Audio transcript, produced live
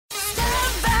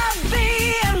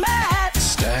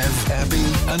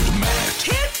and Matt.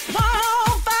 Hit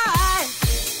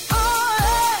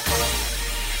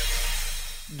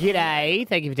 105. G'day.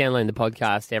 Thank you for downloading the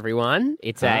podcast, everyone.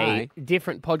 It's a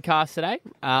different podcast today.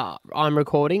 I'm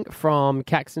recording from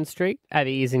Caxton Street.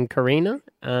 Abby is in Carina,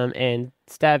 and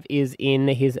Stav is in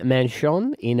his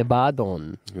mansion in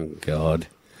Bardon. Oh, God.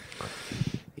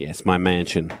 Yes, my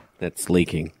mansion that's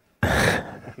leaking.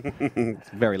 It's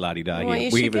very la-di-da Well, here.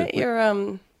 you should get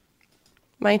your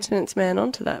maintenance man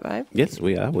onto that, babe. Yes,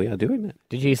 we are. We are doing that.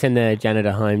 Did you send the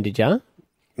janitor home, did you?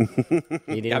 You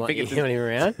didn't want him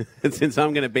around? Since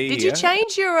I'm going to be Did here. you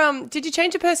change your Did you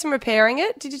change the person repairing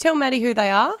it? Did you tell Maddie who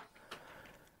they are?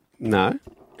 No.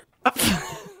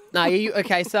 No,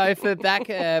 okay, so for back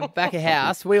of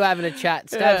house, we were having a chat.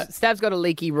 Stav's got a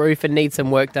leaky roof and needs some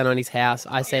work done on his house.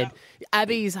 I said,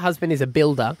 Abby's husband is a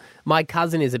builder. My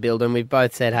cousin is a builder, and we've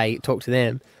both said, hey, talk to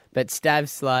them. But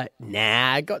Stav's like,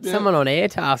 nah, I got someone on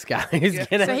Airtasker.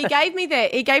 So he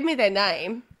gave me their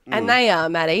name, and they are,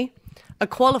 Maddie, a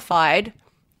qualified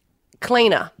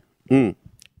cleaner. A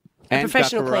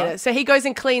professional cleaner. So he goes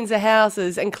and cleans the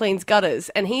houses and cleans gutters,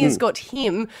 and he has got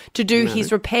him to do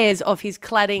his repairs of his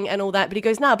cladding and all that. But he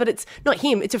goes, but it's not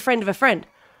him. It's a friend of a friend.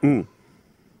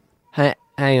 Hey,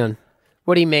 hang on.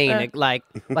 What do you mean? Like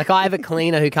I have a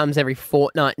cleaner who comes every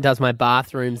fortnight and does my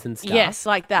bathrooms and stuff. Yes,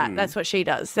 like that. That's what she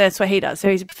does. That's what he does. So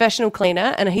he's a professional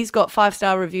cleaner, and he's got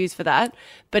 5-star reviews for that.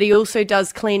 But he also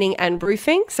does cleaning and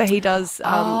roofing. So he does the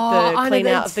clean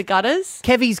out of the gutters.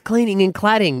 Kevy's cleaning and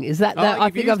cladding. Is that? I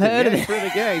think I've heard of it. He's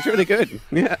really good.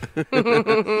 Yeah.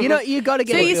 You got to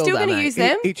get. So a you're still going to use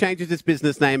them? He changes his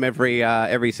business name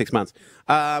every 6 months.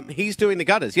 He's doing the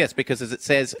gutters, yes, because as it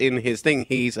says in his thing,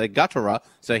 he's a gutterer.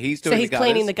 So he's doing the gutters.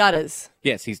 Cleaning the gutters.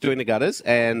 Yes, he's doing the gutters.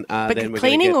 And But then we're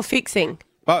cleaning or fixing?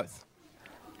 Both.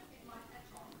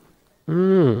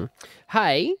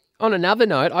 Hey, on another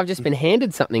note, I've just been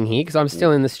handed something here because I'm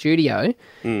still in the studio.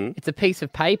 It's a piece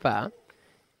of paper,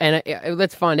 and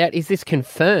let's find out, is this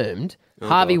confirmed?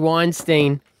 Harvey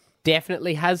Weinstein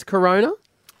definitely has corona?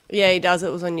 Yeah, he does.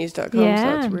 It was on news.com, so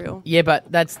Yeah. it's real. Yeah,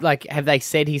 but that's like, have they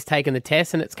said he's taken the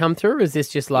test and it's come through, or is this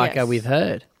just like Yes. we've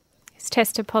heard? He's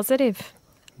tested positive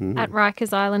at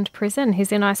Rikers Island Prison.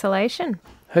 He's in isolation.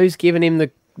 Who's given him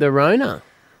the Rona?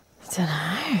 I don't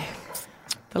know.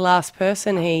 The last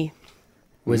person he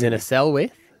Was in a cell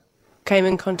with? came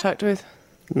in contact with.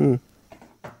 2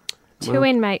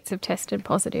 inmates have tested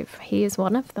positive. He is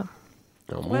one of them.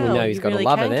 Oh, well, we know he's you got really a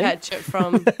lover can then. catch it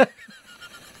from...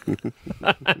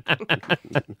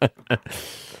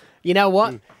 You know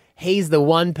what? He's the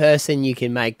one person you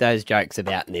can make those jokes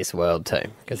about in this world too,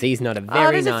 because he's not a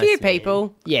very there's nice a few man.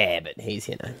 people. Yeah, but he's,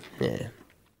 yeah.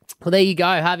 Well, there you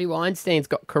go. Harvey Weinstein's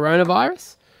got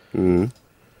coronavirus. Do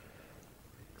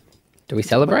we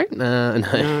celebrate? No.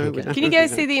 Okay. Can you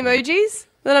guys see the emojis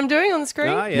that I'm doing on the screen?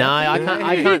 Oh, yeah. No,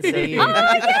 I can't see you.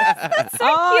 That's so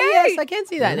Yes, I can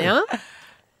see that now.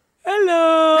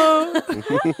 Hello.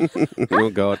 Oh,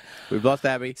 God. We've lost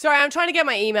Abby. Sorry, I'm trying to get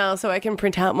my email so I can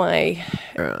print out my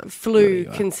flu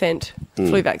consent,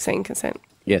 flu vaccine consent.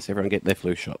 Yes, everyone get their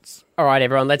flu shots. All right,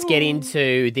 everyone, let's get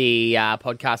into the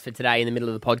podcast for today. In the middle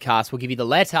of the podcast, we'll give you the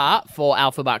letter for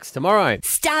Alpha Bucks tomorrow.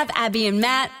 Stav, Abby and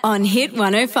Matt on Hit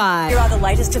 105. Here are the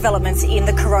latest developments in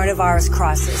the coronavirus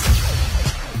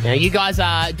crisis. Now, you guys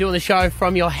are doing the show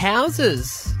from your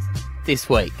houses this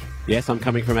week. Yes, I'm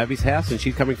coming from Abby's house and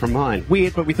she's coming from mine.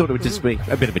 Weird, but we thought it would just be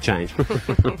a bit of a change.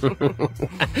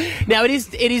 Now, it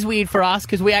is weird for us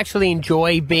because we actually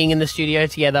enjoy being in the studio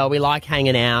together. We like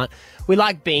hanging out. We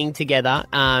like being together.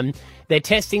 They're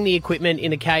testing the equipment in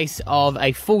the case of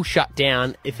a full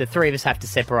shutdown. If the three of us have to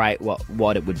separate,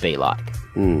 what it would be like.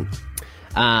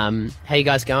 How you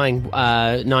guys going?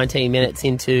 19 minutes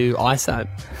into ISO.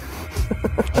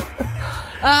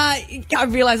 I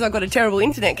realise I've got a terrible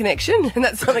internet connection, and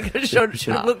that's something I should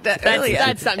have looked at earlier.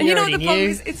 That's something and you know you what the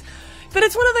already problem is? But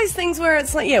it's one of those things where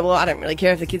it's like, yeah, well, I don't really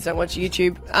care if the kids don't watch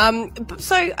YouTube.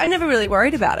 So I never really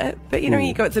worried about it. But,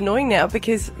 it's annoying now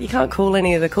because you can't call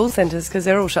any of the call centres because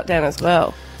they're all shut down as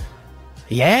well.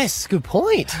 Yes, good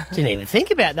point. Didn't even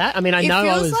think about that. I mean, I know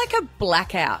It feels like a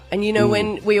blackout. And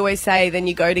when we always say, then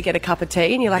you go to get a cup of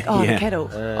tea and you're like, the kettle.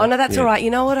 Oh, no, that's all right. You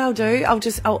know what I'll do? I'll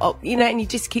and you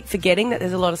just keep forgetting that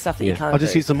there's a lot of stuff that you can't I'll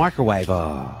just do. use the microwave.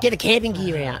 Oh. Get a camping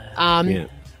gear out.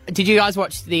 Did you guys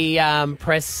watch the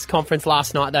press conference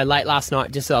last night, though, late last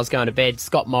night, just as I was going to bed?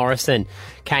 Scott Morrison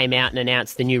came out and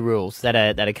announced the new rules that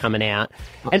are coming out.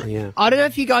 And I don't know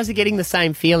if you guys are getting the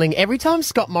same feeling. Every time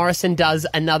Scott Morrison does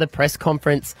another press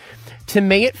conference, to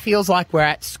me it feels like we're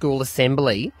at school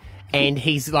assembly and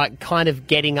he's like kind of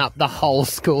getting up the whole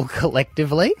school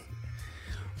collectively.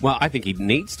 Well, I think he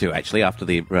needs to, actually, after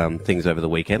the things over the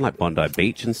weekend, like Bondi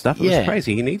Beach and stuff. It was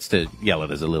crazy. He needs to yell at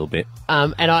us a little bit.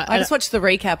 And I just watched the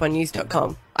recap on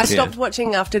news.com. I stopped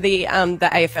watching after the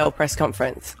AFL press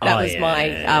conference. That was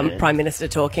my Prime Minister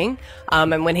talking.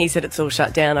 And when he said it's all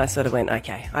shut down, I sort of went,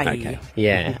 okay, I hear you.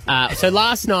 Yeah. So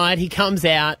last night he comes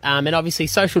out, and obviously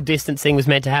social distancing was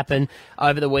meant to happen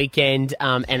over the weekend,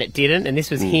 and it didn't. And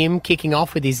this was him kicking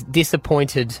off with his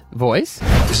disappointed voice.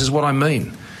 This is what I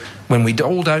mean. When we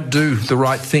all don't do the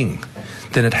right thing,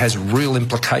 then it has real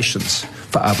implications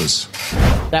for others.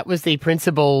 That was the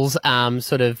principal's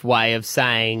sort of way of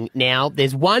saying, now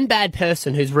there's one bad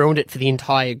person who's ruined it for the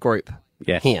entire group.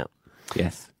 Yes. Here.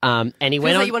 Yes. And he Feels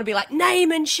went like on. you want to be like, name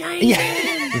and shame.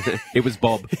 It was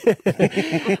Bob.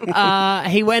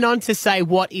 He went on to say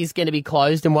what is going to be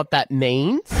closed and what that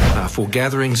means. For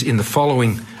gatherings in the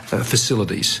following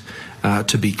facilities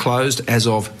to be closed as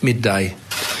of midday.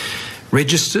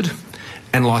 Registered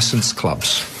and licensed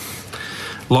clubs.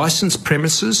 Licensed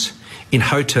premises in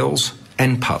hotels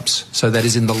and pubs. So that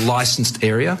is in the licensed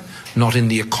area, not in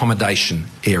the accommodation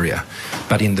area.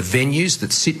 But in the venues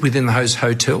that sit within those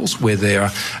hotels where there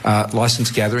are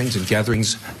licensed gatherings and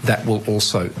gatherings, that will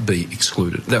also be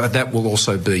excluded. That will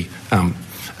also be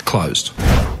closed.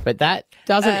 But that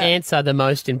doesn't answer the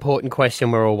most important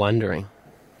question we're all wondering.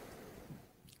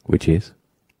 Which is?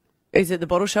 Is it the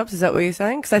bottle shops? Is that what you're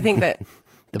saying? Because I think that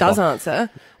does answer.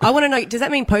 I want to know, does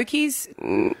that mean pokies,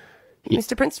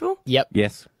 Mr. Principal? Yep.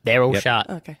 Yes. They're all shut.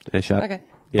 Okay. They're shut. Okay.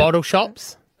 Yep. Bottle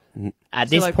shops. At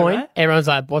Still this open, point, right? Everyone's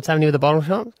like, what's happening with the bottle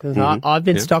shops? Because I've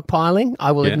been stockpiling.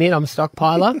 I will admit I'm a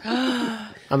stockpiler.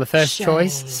 I'm a first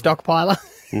choice stockpiler.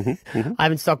 I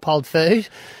haven't stockpiled food,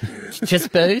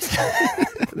 just booze.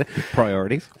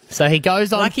 Priorities. So he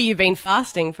goes on. Lucky you've been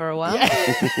fasting for a while.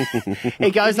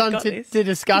 He goes on to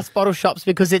discuss bottle shops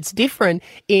because it's different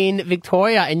in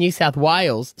Victoria and New South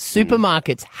Wales.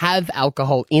 Supermarkets have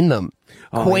alcohol in them.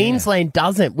 Queensland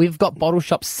doesn't. We've got bottle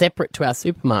shops separate to our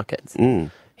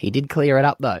supermarkets. He did clear it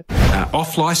up, though.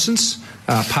 Off-licence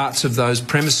parts of those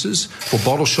premises for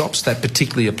bottle shops, that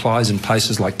particularly applies in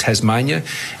places like Tasmania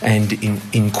and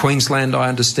in Queensland, I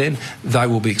understand, they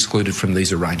will be excluded from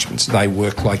these arrangements. They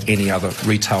work like any other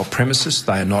retail premises.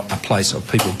 They are not a place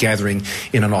of people gathering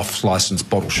in an off-licence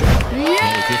bottle shop.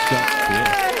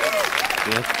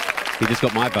 He just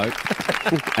got my vote,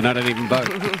 and I don't even vote.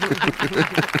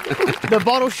 The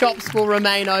bottle shops will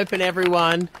remain open,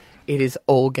 everyone. It is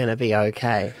all going to be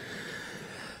okay.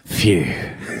 Phew.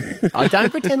 I don't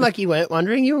pretend like you weren't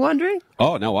wondering. You were wondering?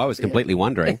 Oh, no, I was completely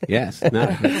wondering. Yes. No.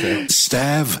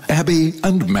 Stav, Abby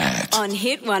and Matt. On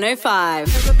Hit 105.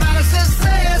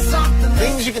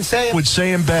 Things you can say would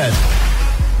say in bed.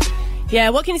 Yeah,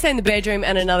 what can you say in the bedroom?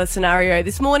 And another scenario.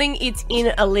 This morning, it's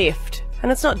in a lift.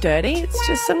 And it's not dirty. It's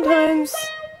just sometimes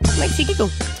makes you giggle.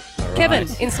 Right. Kevin,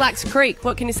 in Slacks Creek,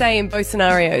 what can you say in both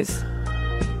scenarios?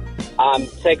 I'm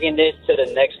taking this to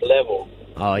the next level.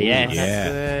 Oh, yes.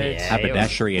 Good.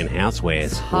 Haberdashery and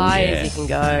housewares. High as you can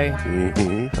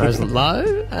go. That was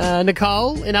low.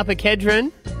 Nicole, in Upper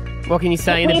Kedron, what can you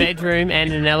say in a bedroom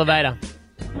and in an elevator?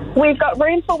 We've got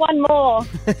room for one more.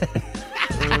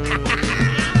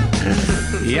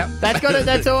 Yep.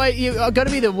 That's always you've got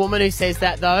to be the woman who says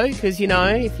that though, because you know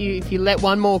if you let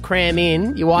one more cram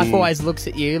in, your wife always looks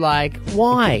at you like,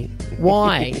 why?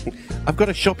 I've got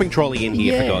a shopping trolley in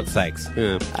here for God's sakes.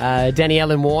 Yeah. Danielle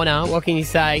and Warner, what can you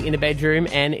say in a bedroom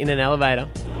and in an elevator?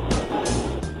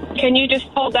 Can you just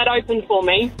hold that open for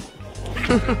me?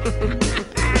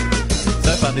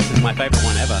 So far, this is my favourite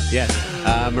one ever. Yes.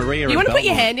 Maria. You want to put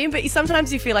your hand in, but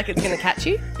sometimes you feel like it's going to catch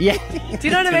you. Yeah. Do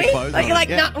you know what I mean? Like you're like,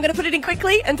 yeah. nah, I'm going to put it in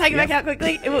quickly and take it back out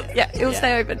quickly. It will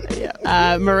stay open.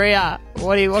 Yeah. Maria,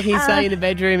 what can you say in a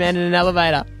bedroom and in an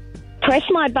elevator? Press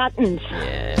my buttons.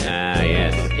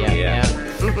 Yes.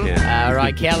 Yeah. All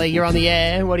right, Kelly, you're on the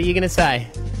air. What are you going to say?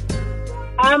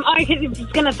 I was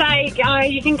just going to say,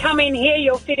 you can come in here.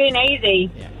 You'll fit in easy.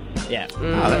 Yeah.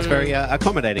 Oh, that's very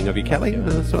accommomating of you, Kelly.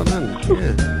 That's well done.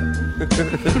 Yeah.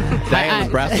 Dale and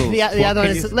Brussels. The other one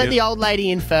is let the old lady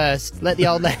in first. Let the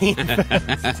old lady in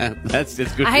first. That's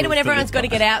good. I hate it when everyone's got to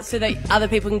get out so that other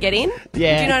people can get in.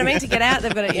 Yeah. Do you know what I mean? To get out,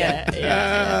 they've got to.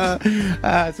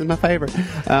 This is my favourite.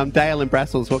 Dale and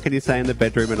Brussels, what can you say in the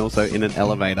bedroom and also in an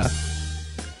elevator?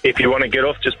 If you want to get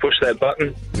off, just push that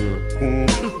button.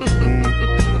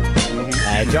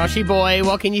 Joshy boy,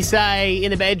 what can you say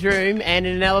in the bedroom and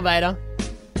in an elevator?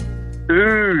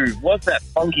 Ooh, what's that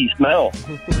funky smell?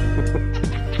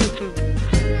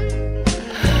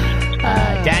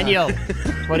 Daniel,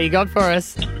 what do you got for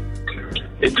us?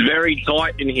 It's very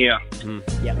tight in here.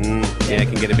 Yeah, it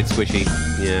can get a bit squishy.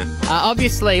 Yeah.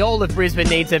 Obviously, all of Brisbane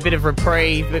needs a bit of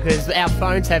reprieve because our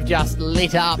phones have just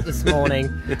lit up this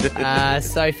morning.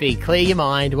 Sophie, clear your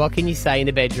mind. What can you say in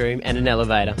a bedroom and an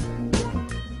elevator?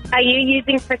 Are you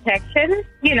using protection?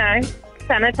 You know,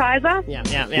 sanitizer? Yeah.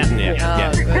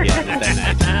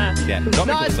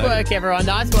 Nice work, everyone.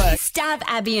 Nice work. Stav,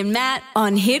 Abby and Matt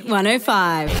on Hit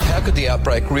 105. How could the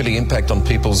outbreak really impact on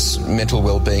people's mental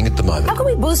well-being at the moment? How can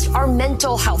we boost our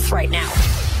mental health right now?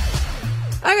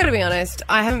 I gotta be honest,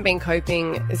 I haven't been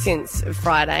coping since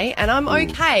Friday, and I'm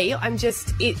okay. I'm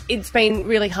just, it's been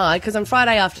really hard because on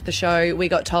Friday after the show, we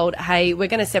got told, hey, we're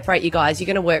going to separate you guys. You're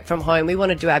going to work from home. We want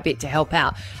to do our bit to help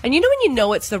out. And you know when you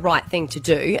know it's the right thing to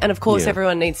do, and of course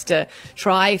everyone needs to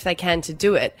try if they can to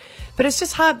do it. But it's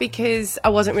just hard because I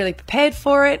wasn't really prepared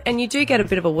for it, and you do get a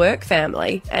bit of a work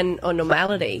family and or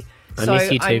normality. I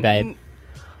miss you too, babe.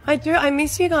 I do. I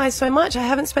miss you guys so much. I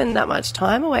haven't spent that much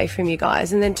time away from you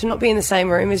guys. And then to not be in the same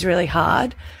room is really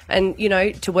hard. And, you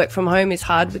know, to work from home is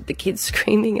hard with the kids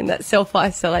screaming and that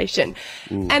self-isolation.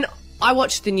 And I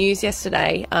watched the news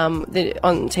yesterday on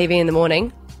TV in the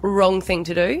morning. Wrong thing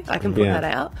to do. I can put that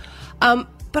out.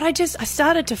 But I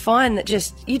started to find that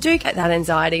just you do get that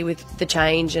anxiety with the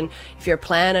change, and if you're a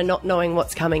planner, not knowing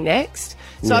what's coming next.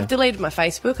 So I've deleted my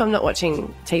Facebook. I'm not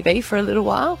watching TV for a little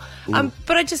while.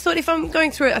 But I just thought if I'm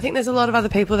going through it, I think there's a lot of other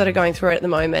people that are going through it at the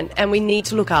moment, and we need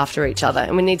to look after each other,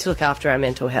 and we need to look after our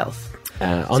mental health.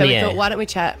 On so the we air thought, why don't we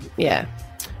chat? Yeah.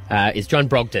 Is John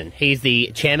Brogdon. He's the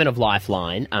chairman of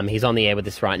Lifeline. He's on the air with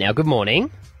us right now. Good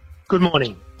morning. Good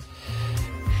morning.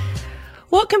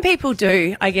 What can people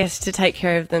do, I guess, to take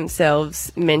care of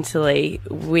themselves mentally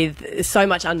with so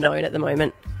much unknown at the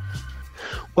moment?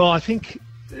 Well, I think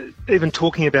even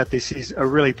talking about this is a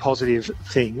really positive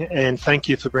thing, and thank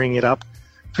you for bringing it up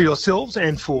for yourselves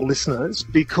and for listeners,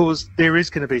 because there is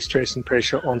going to be stress and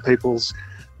pressure on people's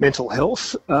mental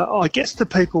health. I guess the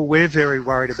people we're very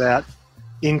worried about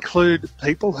include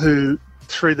people who,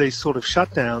 through these sort of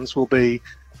shutdowns, will be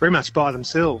very much by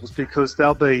themselves because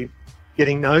they'll be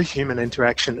getting no human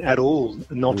interaction at all,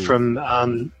 not from,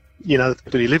 the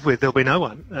people you live with. There'll be no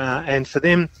one. And for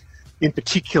them in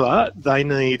particular, they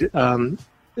need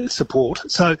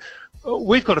support. So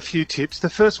we've got a few tips. The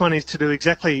first one is to do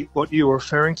exactly what you were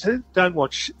referring to. Don't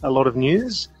watch a lot of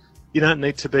news. You don't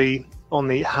need to be on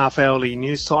the half-hourly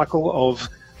news cycle of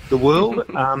the world.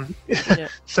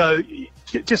 So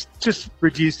just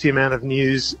reduce the amount of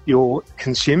news you're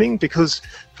consuming, because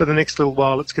for the next little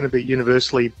while it's going to be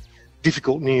universally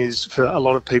difficult news for a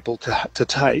lot of people to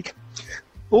take.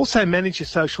 Also, manage your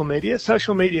social media.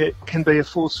 Social media can be a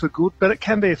force for good, but it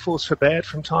can be a force for bad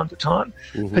from time to time,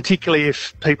 particularly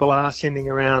if people are sending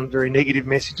around very negative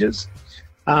messages.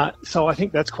 So I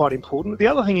think that's quite important. The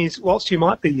other thing is, whilst you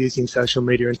might be using social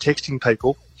media and texting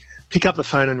people, pick up the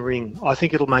phone and ring. I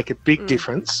think it'll make a big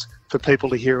difference for people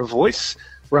to hear a voice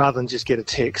rather than just get a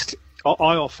text.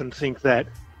 I often think that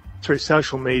through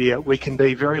social media, we can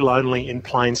be very lonely in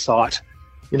plain sight.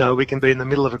 You know, we can be in the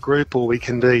middle of a group or we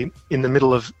can be in the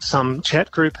middle of some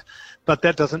chat group, but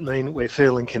that doesn't mean we're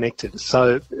feeling connected.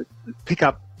 So pick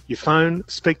up your phone,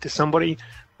 speak to somebody.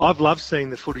 I've loved seeing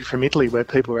the footage from Italy where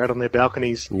people are out on their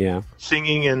balconies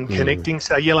singing and connecting.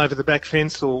 So yell over the back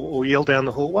fence or yell down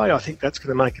the hallway. I think that's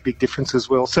going to make a big difference as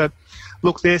well. So,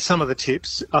 look, there's some of the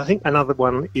tips. I think another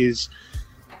one is,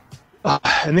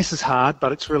 and this is hard,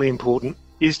 but it's really important,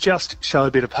 is just show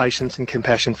a bit of patience and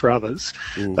compassion for others.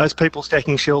 Those people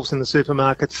stacking shelves in the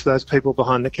supermarkets, those people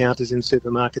behind the counters in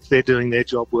supermarkets, they're doing their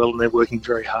job well and they're working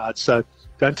very hard. So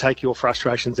don't take your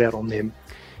frustrations out on them.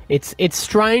 It's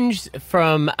strange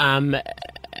from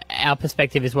our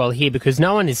perspective as well here, because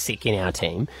no one is sick in our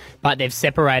team, but they've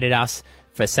separated us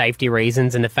for safety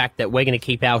reasons and the fact that we're going to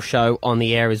keep our show on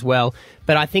the air as well.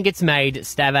 But I think it's made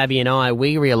Stav, Abby and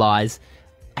we realise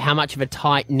how much of a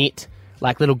tight-knit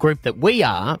little group that we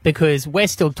are, because we're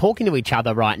still talking to each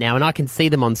other right now and I can see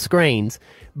them on screens,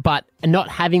 but not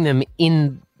having them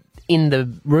in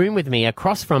the room with me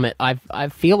across from it, I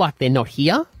feel like they're not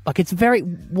here.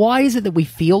 Why is it that we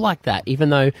feel like that, even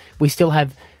though we still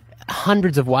have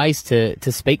hundreds of ways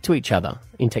to speak to each other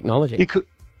in technology?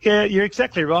 Yeah, you're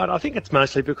exactly right. I think it's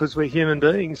mostly because we're human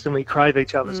beings and we crave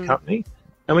each other's company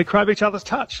and we crave each other's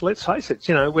touch. Let's face it,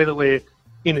 whether we're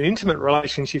in an intimate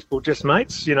relationship or just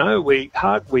mates, we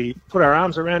hug, we put our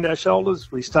arms around our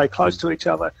shoulders, we stay close to each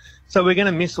other. So we're going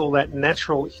to miss all that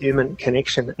natural human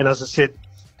connection. And as I said,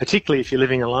 particularly if you're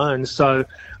living alone. So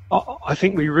I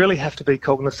think we really have to be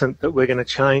cognizant that we're going to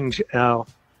change our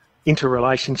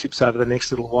interrelationships over the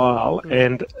next little while,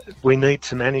 and we need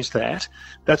to manage that.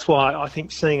 That's why I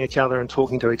think seeing each other and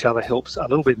talking to each other helps a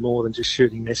little bit more than just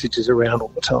shooting messages around all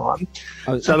the time.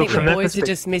 I think the boys are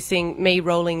just missing me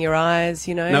rolling your eyes,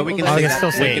 you know. No, we can see that.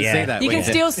 still see it, yeah. that. You can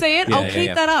still see it? I'll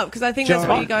keep that up, because I think that's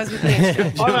what you guys would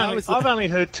think. I've only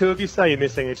heard two of you say you're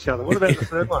missing each other. What about the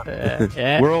third one?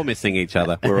 We're all missing each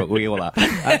other. We all are.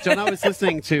 John, I was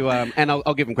listening to, and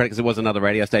I'll give them credit because it was another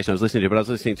radio station I was listening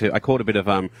to, but I caught a bit of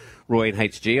Roy and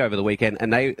HG over the weekend,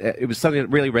 and it was something that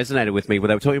really resonated with me, where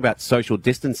they were talking about social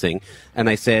distancing, and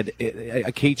they said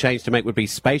a key change to make would be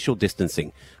spatial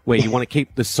distancing, where you want to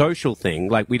keep the social thing,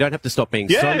 like we don't have to stop being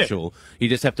social, you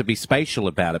just have to be spatial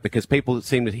about it, because people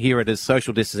seem to hear it as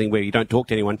social distancing where you don't talk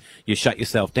to anyone, you shut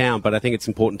yourself down, but I think it's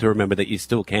important to remember that you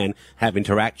still can have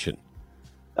interaction.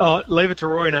 Oh, leave it to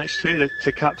Roy and HG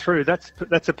to cut through. That's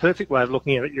a perfect way of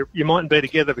looking at it. You mightn't be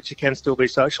together, but you can still be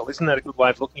social. Isn't that a good way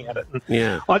of looking at it? And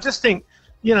yeah. I just think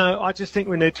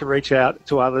we need to reach out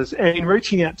to others. And in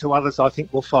reaching out to others, I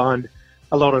think we'll find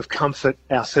a lot of comfort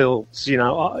ourselves.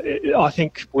 I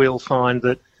think we'll find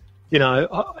that,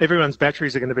 everyone's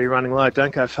batteries are going to be running low.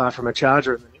 Don't go far from a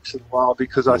charger in the next little while,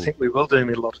 because I think we will do a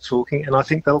lot of talking, and I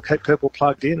think that'll keep people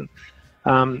plugged in.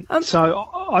 So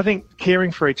I think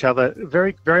caring for each other,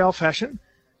 very, very old-fashioned,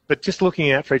 but just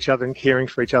looking out for each other and caring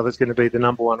for each other is going to be the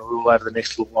number one rule over the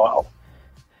next little while.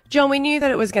 John, we knew that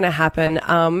it was going to happen,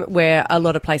 where a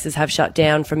lot of places have shut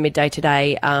down from midday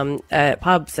today,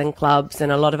 pubs and clubs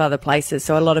and a lot of other places.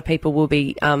 So a lot of people will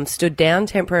be stood down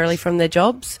temporarily from their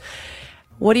jobs.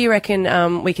 What do you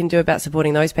reckon we can do about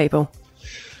supporting those people?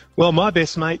 Well, my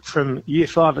best mate from year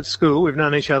 5 at school, we've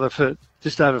known each other for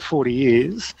just over 40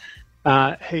 years.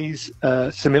 He's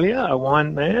a sommelier, a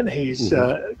wine man. He's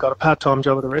got a part-time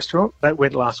job at a restaurant. That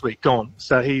went last week, gone.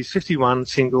 So he's 51,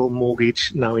 single,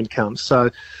 mortgage, no income.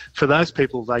 So for those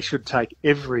people, they should take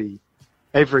every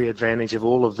advantage of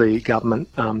all of the government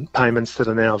payments that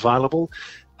are now available.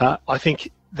 I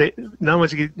think that no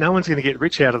one's going to get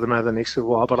rich out of them over the next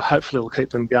little while, but hopefully it'll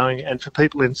keep them going. And for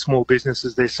people in small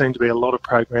businesses, there seem to be a lot of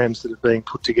programs that are being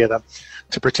put together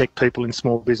to protect people in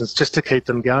small business, just to keep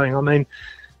them going. I mean,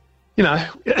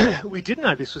 we didn't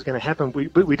know this was going to happen.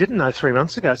 We didn't know 3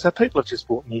 months ago. So people have just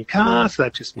bought new cars.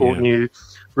 They've just bought new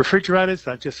refrigerators.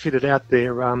 They've just fitted out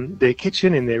their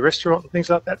kitchen in their restaurant and things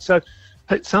like that. So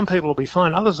some people will be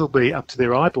fine. Others will be up to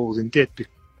their eyeballs in debt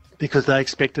because they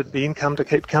expected the income to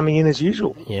keep coming in as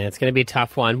usual. Yeah, it's going to be a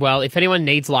tough one. Well, if anyone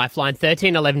needs Lifeline,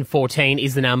 13 11 14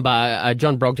 is the number.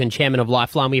 John Brogden, chairman of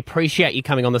Lifeline, we appreciate you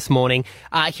coming on this morning.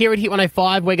 Here at Hit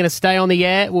 105, we're going to stay on the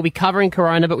air. We'll be covering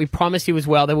Corona, but we promise you as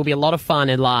well there will be a lot of fun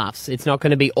and laughs. It's not going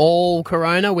to be all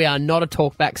Corona. We are not a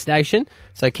talkback station,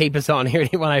 so keep us on here at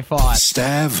Hit 105.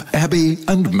 Stav, Abby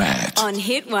and Matt. On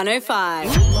Hit 105.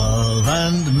 Love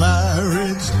and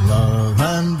marriage, love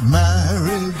and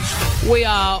marriage. We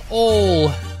are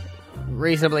all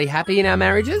reasonably happy in our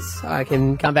marriages. I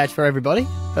can come vouch for everybody,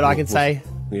 but I can say...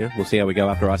 Yeah, we'll see how we go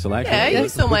after isolation. Yeah, you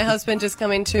saw my husband just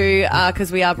come into,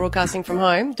 because we are broadcasting from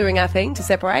home, doing our thing to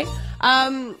separate.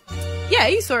 Yeah,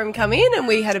 you saw him come in and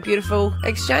we had a beautiful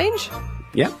exchange.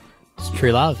 Yeah. It's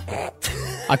true love.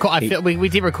 We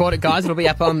did record it, guys. It'll be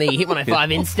up on the Hit 105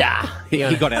 Insta. He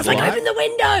got out. Open the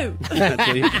window. That's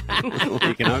all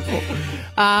you can hope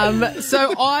for.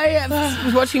 So I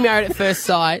was watching Married at First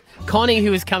Sight. Connie,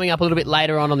 who is coming up a little bit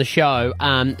later on the show,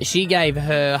 she gave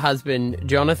her husband,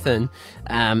 Jonathan,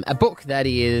 a book that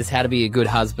is How to Be a Good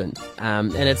Husband.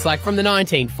 And it's like from the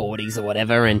 1940s or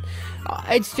whatever. And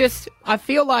it's just, I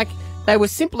feel like they were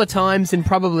simpler times and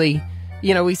probably,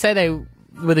 we say they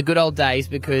were the good old days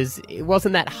because it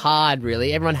wasn't that hard,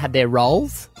 really. Everyone had their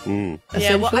roles. Yeah,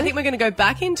 well, I think we're going to go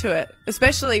back into it,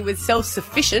 especially with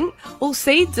self-sufficient. All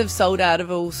seeds have sold out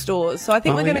of all stores. So I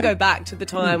think we're going to go back to the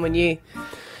time when you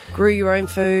grew your own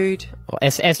food,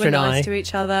 Esther and nice I, to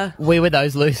each other. We were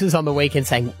those losers on the weekend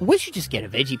saying, we should just get a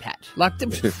veggie patch. Like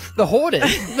the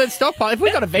hoarders, the stockpile. If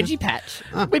we got a veggie patch,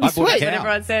 we'd be sweet. That's what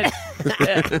everyone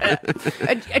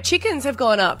said. Chickens have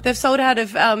gone up. They've sold out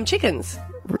of chickens.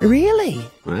 Really?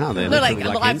 Wow, they're no, like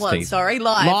live ones, sorry.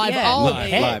 Live.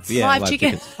 Yeah. Live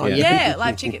chicken. Yeah,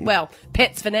 live chicken. Well,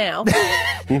 pets for now.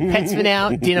 Pets for now,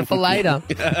 dinner for later.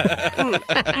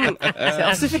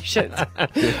 Self-sufficient.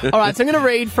 All right, so I'm going to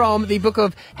read from the book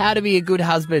of How to Be a Good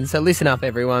Husband. So listen up,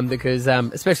 everyone, because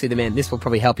especially the men, this will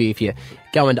probably help you if you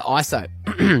go into ISO.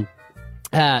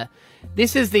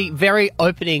 This is the very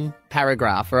opening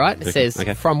paragraph, all right? It says,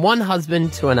 from one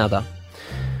husband to another.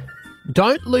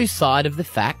 Don't lose sight of the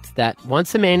fact that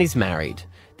once a man is married,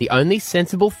 the only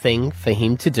sensible thing for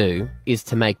him to do is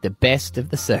to make the best of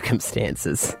the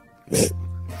circumstances.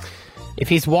 If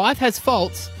his wife has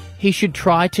faults, he should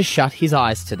try to shut his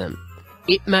eyes to them.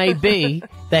 It may be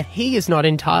that he is not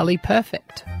entirely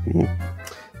perfect.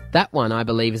 That one, I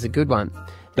believe, is a good one.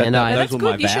 That's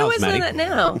good. You should always learn that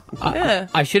now.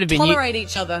 I should have been tolerate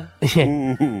each other.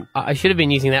 I should have been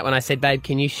using that when I said, babe,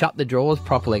 can you shut the drawers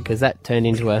properly? Because that turned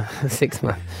into a 6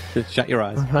 month. Just shut your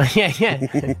eyes.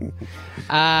 yeah.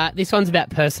 This one's about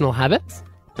personal habits.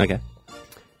 Okay.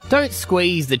 Don't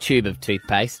squeeze the tube of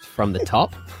toothpaste from the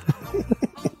top.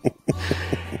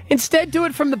 Instead, do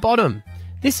it from the bottom.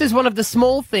 This is one of the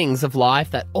small things of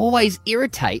life that always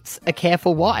irritates a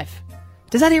careful wife.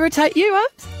 Does that irritate you,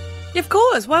 Alex? Of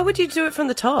course. Why would you do it from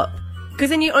the top? Because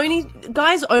then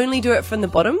guys only do it from the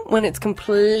bottom when it's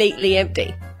completely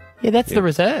empty. Yeah, that's the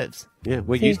reserves. Yeah,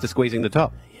 we're used to squeezing the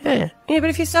top. Yeah. Yeah, but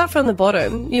if you start from the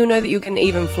bottom, you'll know that you can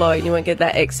even flow and you won't get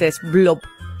that excess blob.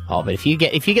 Oh, but if you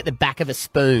get the back of a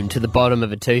spoon to the bottom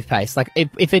of a toothpaste, like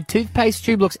if a toothpaste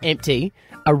tube looks empty,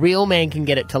 a real man can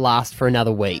get it to last for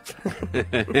another week.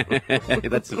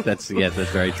 That's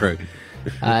very true.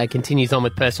 Continues on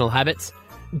with personal habits.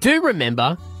 Do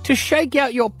remember to shake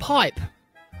out your pipe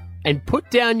and put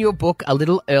down your book a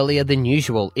little earlier than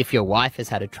usual if your wife has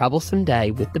had a troublesome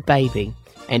day with the baby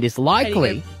and is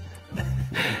likely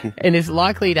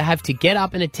to have to get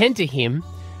up and attend to him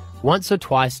once or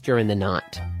twice during the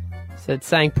night. So it's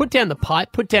saying put down the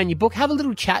pipe, put down your book, have a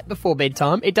little chat before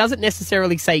bedtime. It doesn't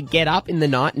necessarily say get up in the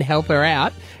night and help her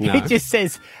out. No. It just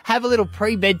says have a little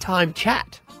pre-bedtime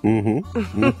chat.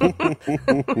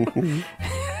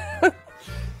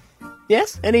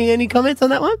 Yes? Any comments on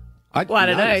that one? I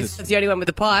don't know. It's the only one with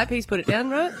the pipe. He's put it down,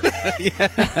 right?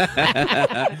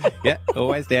 Yeah,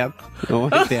 always down.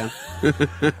 Always down.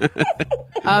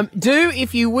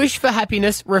 If you wish for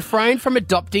happiness, refrain from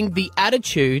adopting the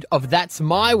attitude of that's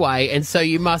my way and so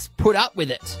you must put up with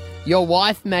it. Your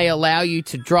wife may allow you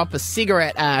to drop a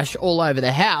cigarette ash all over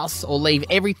the house or leave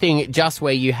everything just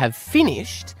where you have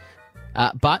finished,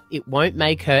 but it won't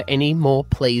make her any more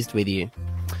pleased with you.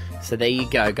 So there you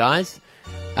go, guys.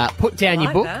 Put down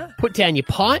your book, put down your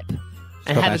pipe,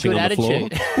 and have a good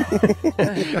attitude.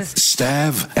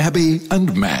 Stav, Abby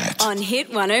and Matt. On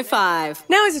Hit 105.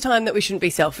 Now is the time that we shouldn't be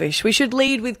selfish. We should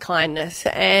lead with kindness.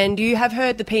 And you have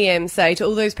heard the PM say to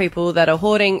all those people that are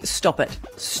hoarding, stop it.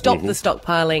 Stop the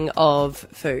stockpiling of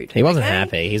food. He wasn't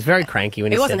happy. He was very cranky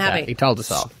when he wasn't said happy. that. He told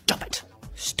us off. Stop it.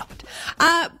 Stop it.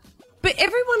 But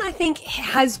everyone, I think,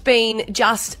 has been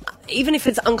just, even if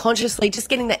it's unconsciously, just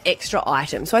getting that extra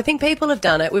item. So I think people have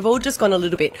done it. We've all just gone a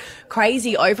little bit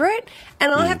crazy over it.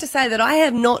 And I have to say that I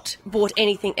have not bought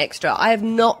anything extra. I have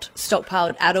not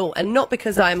stockpiled at all. And not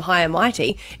because I am high and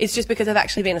mighty. It's just because I've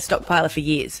actually been a stockpiler for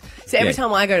years. So every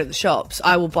time I go to the shops,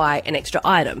 I will buy an extra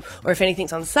item. Or if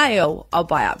anything's on sale, I'll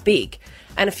buy up big.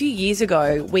 And a few years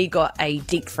ago, we got a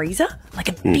deep freezer, like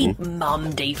a big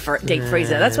mum deep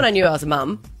freezer. That's when I knew I was a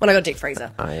mum, when I got a deep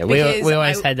freezer. Oh, yeah. We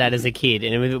always had that as a kid.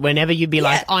 And whenever you'd be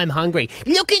like, I'm hungry,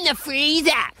 look in the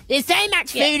freezer. There's so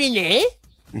much food in there.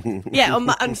 Yeah,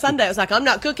 on Sunday, it was like, I'm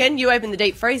not cooking, you open the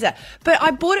deep freezer. But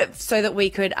I bought it so that we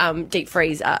could deep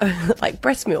freeze like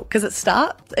breast milk, because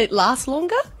it lasts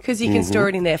longer, because you can store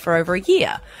it in there for over a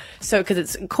year. So, because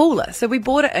it's cooler. So we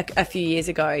bought it a few years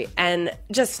ago, and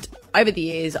just over the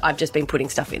years, I've just been putting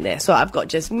stuff in there. So I've got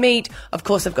just meat. Of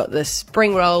course, I've got the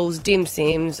spring rolls, dim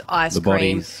sims, ice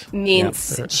cream,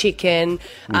 mince, chicken,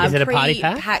 Is it a party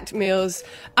pack? Packed meals.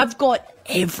 I've got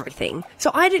everything. So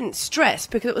I didn't stress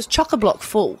because it was chock-a-block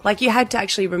full. Like, you had to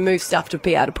actually remove stuff to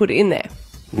be able to put it in there.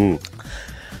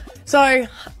 So I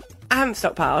haven't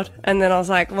stockpiled, and then I was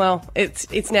like, well,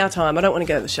 it's now time. I don't want to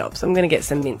go to the shops. I'm going to get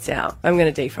some mince out. I'm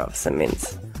going to defrost some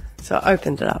mince. So I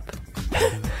opened it up.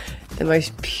 The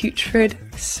most putrid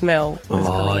smell was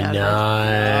coming out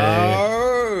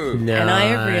of it. No. And I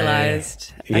have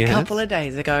realised a couple of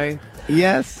days ago,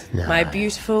 my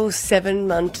beautiful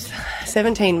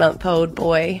 17-month-old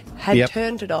boy had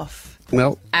turned it off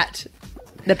at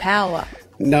the power.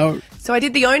 No. So I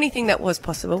did the only thing that was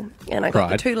possible, and I got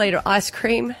the 2-litre ice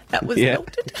cream that was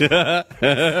melted,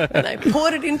 and I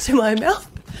poured it into my mouth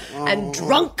and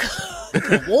drunk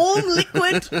the warm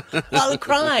liquid while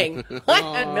crying. I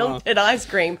had melted ice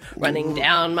cream running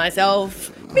down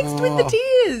myself, mixed with the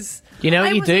tears. You know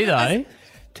what you do, though?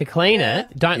 To clean it,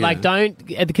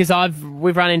 because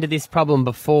we've run into this problem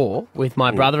before with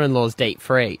my brother-in-law's deep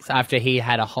freeze. After he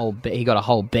had he got a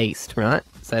whole beast, right?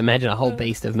 So imagine a whole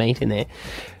beast of meat in there.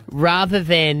 Rather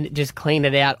than just clean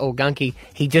it out all gunky,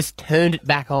 he just turned it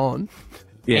back on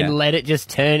and let it just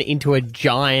turn into a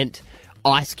giant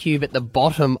ice cube at the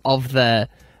bottom of the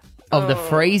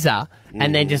freezer,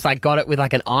 and then just like got it with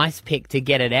like an ice pick to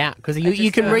get it out, because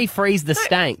you can refreeze the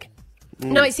stank.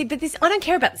 No, see, but I don't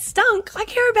care about the stunk. I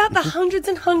care about the hundreds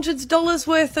and hundreds of dollars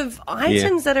worth of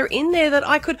items that are in there that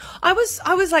I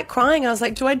was like crying. I was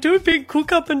like, do I do a big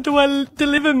cook up and do I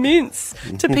deliver mints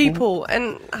to people?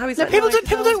 And I was like, people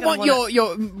don't want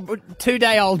your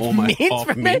 2-day-old mints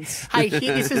from me. Hey,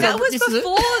 that was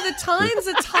before the times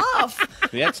are tough.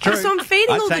 Yeah, it's true. So I'm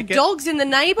feeding all the dogs in the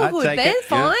neighbourhood. They're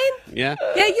fine. Yeah,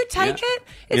 you take it.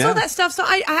 It's all that stuff. So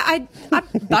I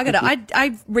buggered it. I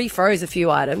refroze a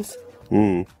few items.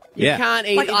 You can't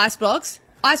eat like ice blocks.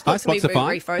 Ice blocks can be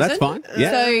refrozen. That's fine.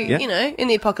 Yeah. So, in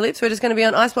the apocalypse, we're just going to be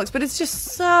on ice blocks. But it's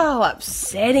just so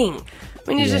upsetting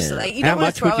when you're just like, you don't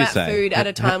want to throw out food at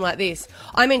a time like this.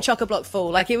 I mean, chock-a-block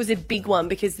full. Like, it was a big one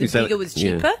because the bigger was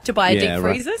cheaper to buy a deep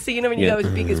freezer. So, when you go as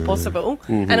big as possible.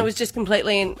 And it was just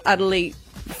completely and utterly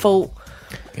full.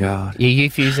 God. You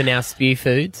using our spew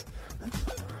foods?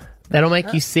 That'll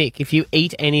make you sick if you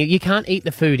eat any. You can't eat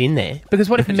the food in there because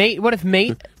what if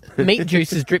meat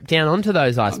juices drip down onto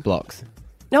those ice blocks?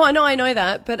 No, I know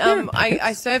that, but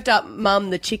I served up Mum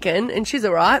the chicken, and she's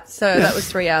all right. So that was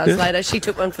 3 hours later. She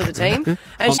took one for the team,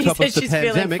 and she said she's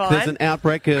feeling fine. There's an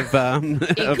outbreak of and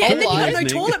then you got no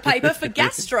toilet paper for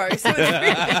gastro, so it's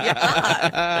really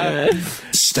hard.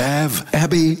 Stav,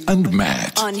 Abby and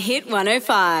Matt. On Hit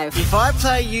 105. If I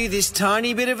play you this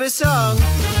tiny bit of a song,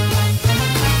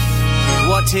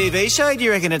 what TV show do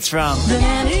you reckon it's from? The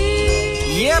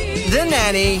Nanny. Yep, The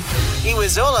Nanny. It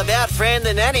was all about Fran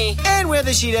the Nanny and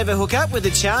whether she'd ever hook up with the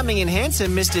charming and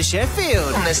handsome Mr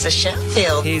Sheffield. Mr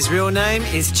Sheffield. His real name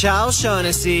is Charles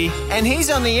Shaughnessy, and he's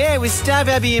on the air with Stav,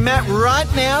 Abby and Matt right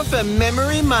now for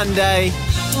Memory Monday.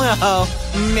 Oh,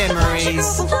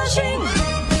 memories.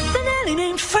 The Nanny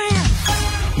named Fran.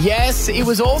 Yes, it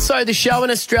was also the show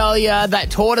in Australia that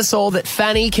taught us all that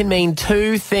Fanny can mean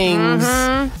two things.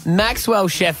 Maxwell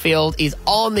Sheffield is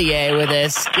on the air with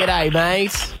us. G'day,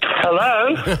 mate.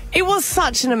 Hello. It was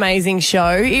such an amazing show.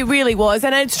 It really was.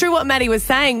 And it's true what Maddie was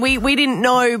saying. We didn't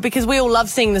know because we all love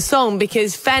singing the song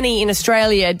because Fanny in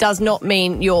Australia does not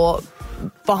mean you're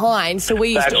behind. So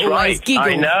we used to always giggle.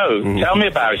 I know. Tell me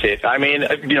about it. I mean,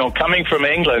 coming from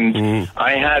England,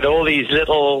 I had all these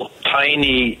little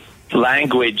tiny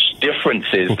language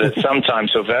differences that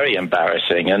sometimes are very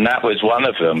embarrassing, and that was one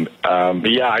of them.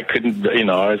 I couldn't,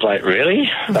 I was like, really?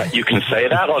 You can say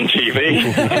that on TV?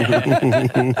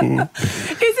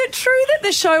 Is it true that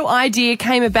the show idea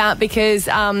came about because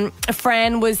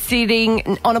Fran was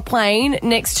sitting on a plane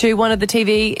next to one of the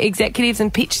TV executives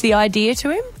and pitched the idea to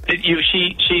him?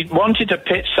 She wanted to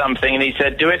pitch something, and he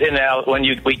said, do it when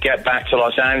we get back to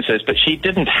Los Angeles, but she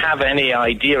didn't have any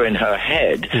idea in her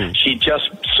head. She just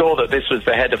saw that this was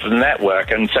the head of the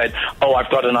network and said, I've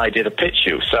got an idea to pitch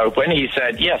you. So when he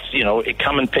said, yes,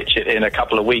 come and pitch it in a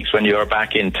couple of weeks when you're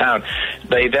back in town,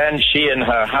 she and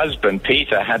her husband,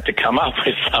 Peter, had to come up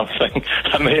with something,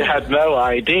 and they had no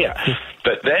idea.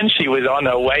 But then she was on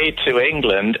her way to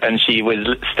England, and she was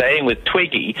staying with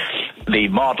Twiggy, the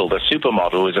model, the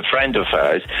supermodel, who was a friend of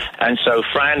hers. And so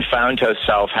Fran found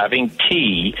herself having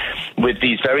tea with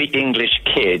these very English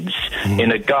kids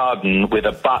in a garden with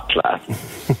a butler.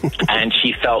 And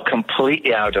she felt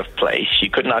completely out of place. She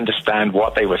couldn't understand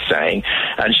what they were saying.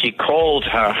 And she called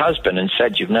her husband and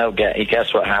said,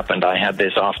 guess what happened? I had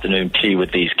this afternoon tea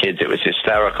with these kids. It was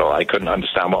hysterical. I couldn't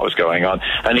understand what was going on.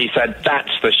 And he said,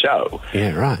 that's the show.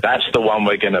 Yeah, right. That's the one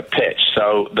we're going to pitch.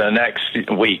 So the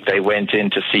next week they went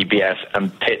into CBS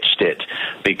and pitched it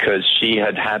because she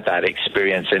had that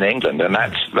experience in England, and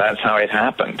that's how it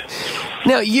happened.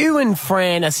 Now, you and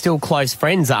Fran are still close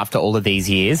friends after all of these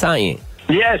years, aren't you?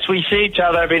 Yes, we see each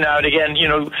other every now and again.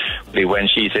 When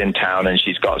she's in town and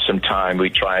she's got some time, we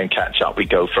try and catch up. We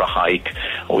go for a hike,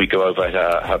 or we go over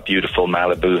to her beautiful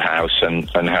Malibu house and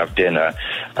have dinner.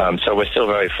 So we're still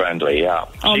very friendly, yeah.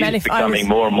 She's becoming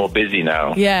more and more busy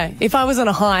now. Yeah, if I was on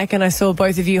a hike and I saw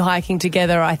both of you hiking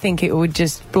together, I think it would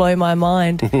just blow my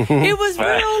mind. It was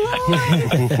real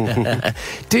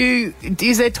life.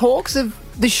 Is there talks of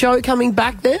the show coming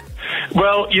back then?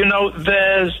 Well,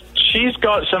 she's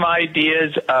got some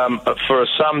ideas for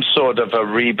some sort of a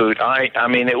reboot. I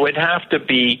mean, it would have to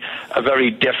be a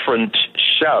very different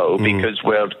show because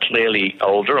we're clearly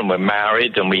older and we're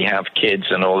married and we have kids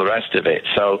and all the rest of it.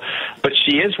 But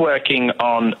she is working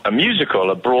on a musical,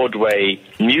 a Broadway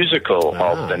musical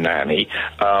of The Nanny,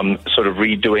 sort of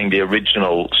redoing the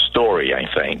original story, I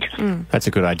think. That's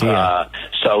a good idea.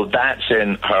 So that's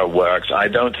in her works. I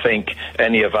don't think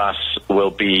any of us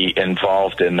will be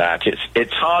involved in that.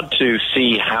 It's hard to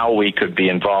see how we could be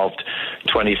involved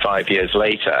 25 years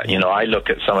later. You know, I look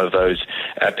at some of those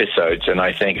episodes and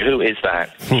I think, who is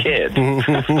that kid?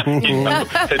 You know,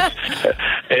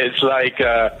 it's like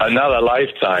another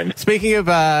lifetime. Speaking of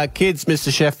kids,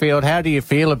 Mr Sheffield, how do you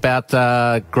feel about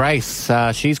Grace?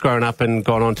 She's grown up and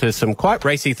gone on to some quite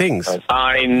racy things.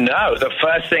 I know. The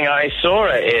first thing I saw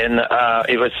her in,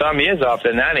 it was some years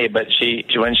after Nanny, but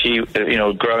when she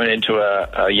grown into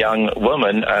a young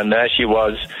woman, and there she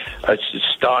was,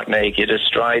 stark naked,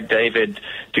 astride David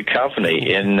Duchovny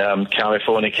in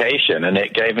Californication, and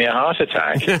it gave me a heart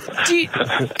attack. Do you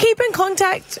keep in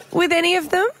contact with any of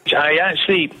them? I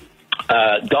actually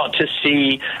got to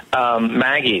see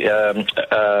Maggie,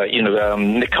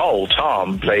 Nicole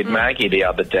Tom played Maggie the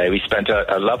other day. We spent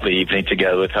a lovely evening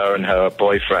together with her and her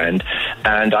boyfriend,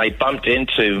 and I bumped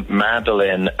into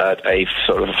Madeline at a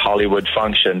sort of Hollywood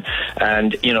function,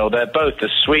 and, you know, they're both the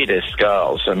sweetest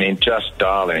girls. I mean, just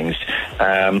darlings.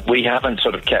 We haven't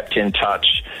sort of kept in touch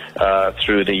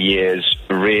through the years,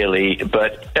 really,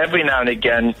 but every now and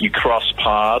again you cross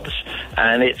paths,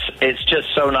 and it's just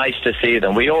so nice to see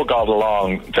them. We all got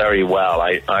along very well.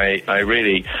 I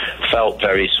really felt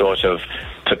very sort of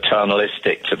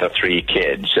paternalistic to the three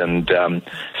kids, and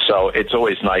so it's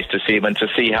always nice to see them and to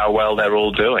see how well they're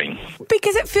all doing.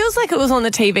 Because it feels like it was on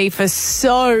the TV for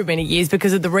so many years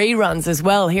because of the reruns as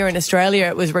well. Here in Australia,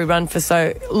 it was rerun for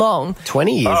so long.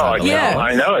 20 years. Oh, yeah.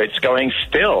 I know. It's going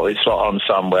still. It's on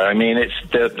somewhere. I mean, it's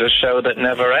the show that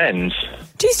never ends.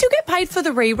 Do you still get paid for the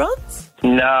reruns?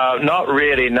 No, not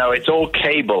really. No, it's all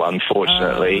cable,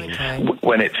 unfortunately. Oh, okay.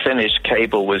 When it finished,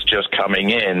 cable was just coming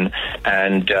in,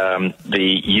 and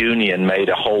the union made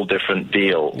a whole different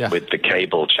deal with the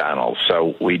cable channel,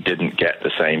 so we didn't get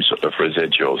the same sort of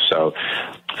residuals. So,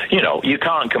 you know, you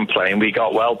can't complain. We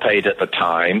got well paid at the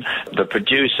time. The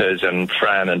producers and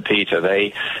Fran and Peter,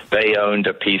 they owned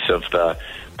a piece of the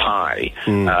pie,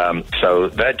 so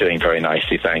they're doing very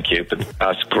nicely, thank you. But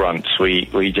us grunts,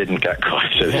 we didn't get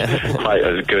quite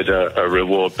as good a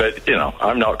reward. But you know,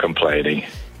 I'm not complaining.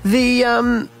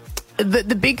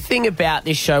 The big thing about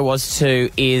this show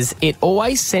is it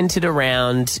always centred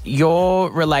around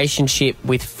your relationship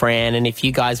with Fran, and if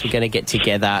you guys were going to get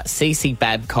together. Cece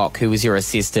Babcock, who was your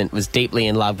assistant, was deeply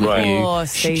in love with you. Oh,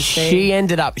 Cece. She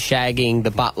ended up shagging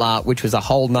the butler, which was a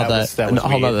whole nother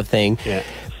thing. Yeah.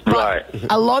 But right.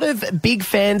 a lot of big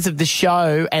fans of the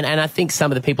show, and I think some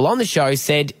of the people on the show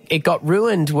said it got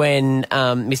ruined when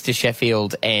Mr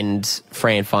Sheffield and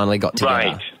Fran finally got together.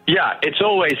 Right. Yeah, it's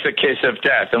always the kiss of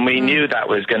death, and we knew that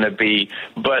was going to be,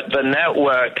 but the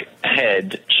network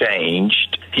head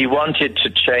changed. He wanted to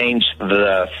change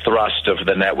the thrust of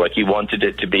the network. He wanted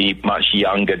it to be much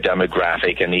younger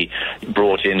demographic, and he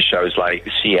brought in shows like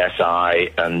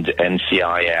CSI and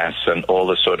NCIS and all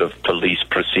the sort of police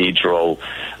procedural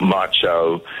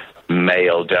macho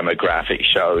male demographic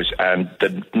shows, and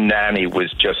the Nanny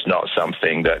was just not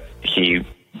something that he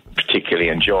particularly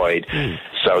enjoyed.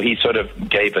 So he sort of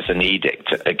gave us an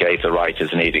edict, gave the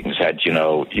writers an edict and said, you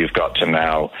know, you've got to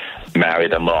now marry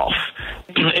them off.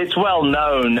 It's well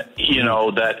known, you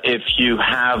know, that if you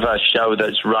have a show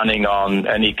that's running on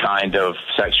any kind of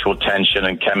sexual tension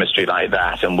and chemistry like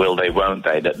that, and will they, won't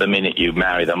they, that the minute you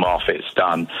marry them off, it's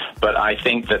done. But I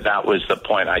think that was the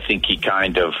point. I think he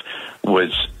kind of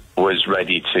was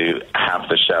ready to have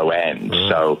the show end.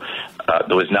 So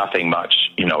there was nothing much,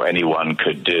 you know, anyone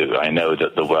could do. I know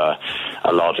that there were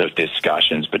a lot of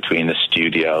discussions between the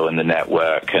studio and the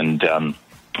network and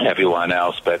everyone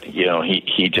else, but you know,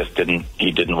 he just didn't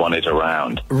want it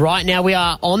around. Right now we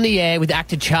are on the air with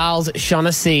actor Charles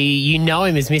Shaughnessy. You know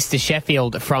him as Mr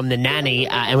Sheffield from The Nanny,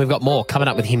 and we've got more coming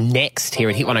up with him next here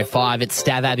at Hit 105. It's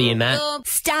Stav, Abby and Matt.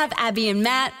 Stav, Abby and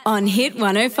Matt on Hit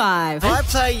 105. I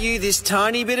play you this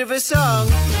tiny bit of a song.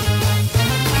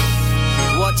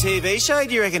 What TV show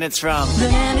do you reckon it's from?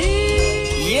 The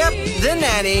Nanny. Yep, The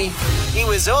Nanny. It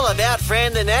was all about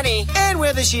Fran the Nanny and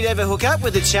whether she'd ever hook up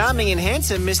with the charming and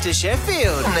handsome Mr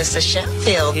Sheffield. Mr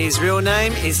Sheffield. His real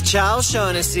name is Charles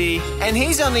Shaughnessy, and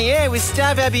he's on the air with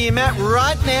Stav, Abby and Matt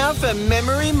right now for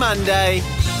Memory Monday.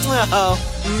 Oh,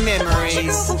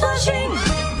 memories.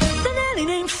 The Nanny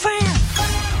named Fran.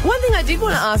 One thing I did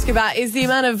want to ask about is the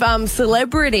amount of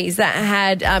celebrities that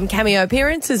had cameo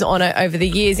appearances on it over the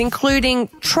years, including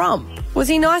Trump. Was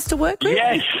he nice to work with?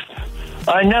 Yes.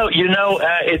 I know.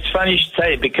 It's funny you should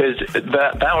say it, because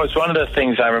that was one of the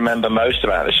things I remember most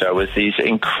about the show was these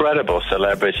incredible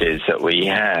celebrities that we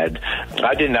had.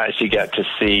 I didn't actually get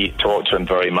to talk to them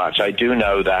very much. I do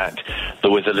know that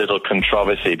there was a little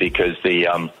controversy because the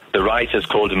writers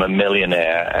called him a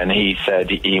millionaire, and he said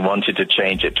he wanted to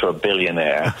change it to a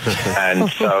billionaire. And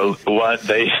so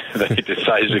they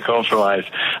decided to compromise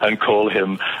and call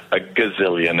him a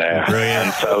gazillionaire. Brilliant.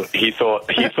 And so he thought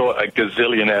a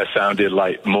gazillionaire sounded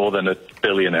like more than a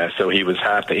billionaire, so he was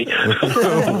happy.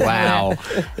 Wow.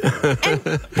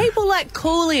 And people like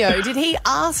Coolio, did he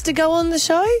ask to go on the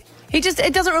show?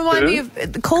 It doesn't remind me of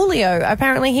Coolio.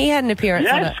 Apparently he had an appearance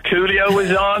on it. Yes, Coolio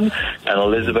was on, and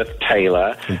Elizabeth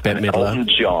Taylor, and Elton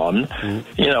John.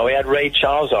 We had Ray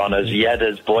Charles on as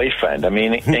Yeda's boyfriend. I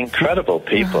mean, incredible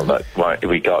people that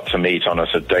we got to meet on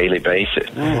a daily basis.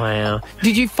 Wow.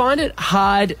 Did you find it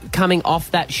hard coming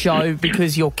off that show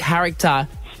because your character,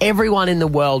 everyone in the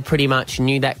world pretty much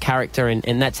knew that character,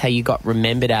 and that's how you got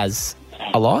remembered as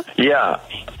a lot? Yeah.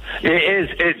 It is.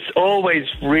 It's always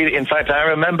really. In fact, I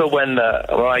remember when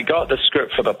I got the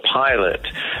script for the pilot,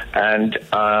 and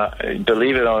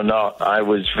believe it or not, I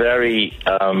was very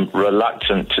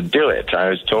reluctant to do it. I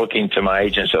was talking to my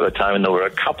agents at the time, and there were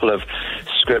a couple of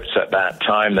scripts at that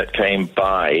time that came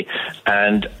by,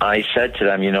 and I said to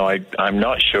them, I'm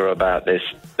not sure about this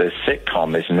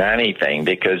sitcom, this nanny thing,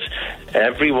 because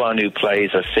everyone who plays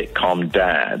a sitcom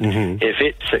dad, if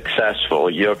it's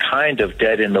successful, you're kind of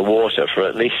dead in the water for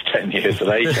at least 10 years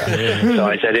later. So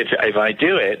I said, if I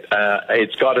do it,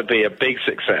 it's got to be a big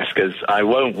success, because I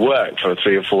won't work for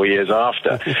 3 or 4 years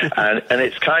after. And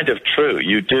it's kind of true.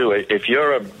 You do. If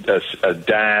you're a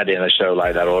dad in a show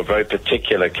like that, or a very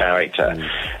particular character,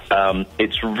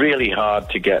 it's really hard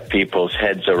to get people's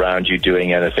heads around you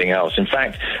doing anything else. In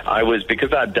fact,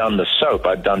 because I'd done the soap,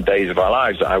 I'd done Days of Our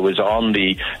Lives, I was on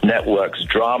the network's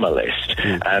drama list,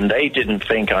 and they didn't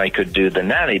think I could do the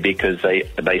nanny because they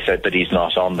said that he's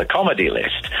not on the comedy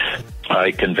list.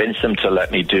 I convinced them to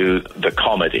let me do the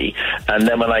comedy, and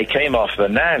then when I came off the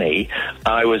nanny,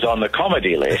 I was on the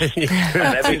comedy list.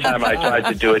 And every time I tried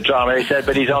to do a drama, they said,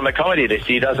 but he's on the comedy list,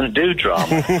 he doesn't do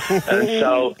drama. And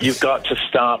so you've got to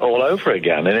start all over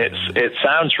again, and it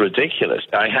sounds ridiculous.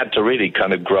 I had to really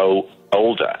kind of grow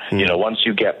older. Once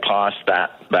you get past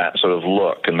that sort of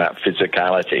look and that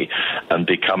physicality and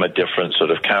become a different sort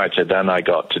of character, then I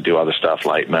got to do other stuff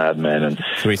like Mad Men and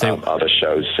other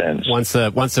shows since. Once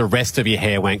the rest of your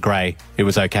hair went grey, it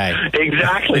was okay.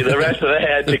 Exactly. The rest of the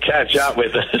hair to catch up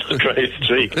with a little grey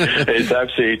streak. It's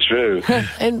absolutely true.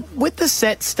 And with the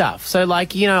set stuff, so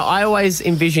I always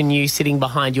envision you sitting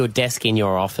behind your desk in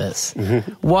your office.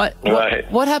 What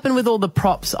happened with all the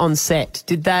props on set?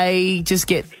 Did they just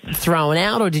get thrown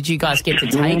out, or did you guys get to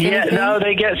take anything? No,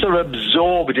 they get sort of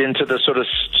absorbed into the sort of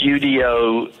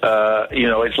studio,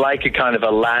 it's like a kind of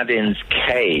Aladdin's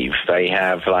cave. They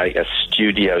have like a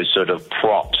studio sort of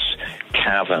props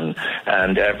cavern,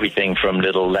 and everything from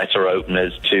little letter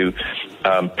openers to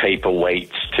paperweights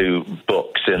to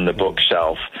books in the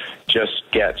bookshelf just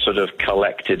get sort of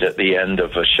collected at the end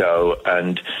of a show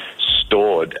and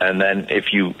stored. And then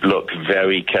if you look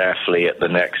very carefully at the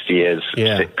next year's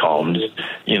sitcoms,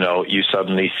 you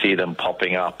suddenly see them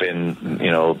popping up in,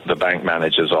 the bank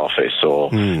manager's office or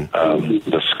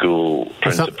the school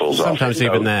principal's office. Sometimes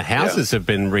even the houses have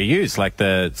been reused, like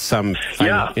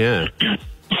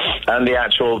and the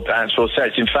actual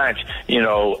sets. In fact,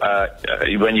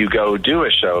 when you go do a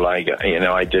show like,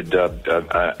 I did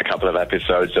a couple of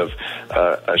episodes of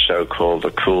a show called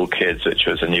The Cool Kids, which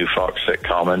was a new Fox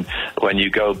sitcom, and when you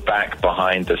go back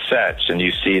behind the sets and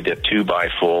you see the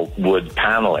 2x4 wood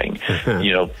paneling,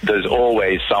 there's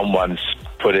always someone's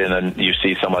put in, and you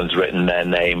see someone's written their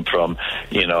name from,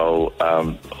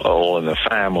 All in the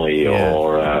Family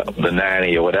or The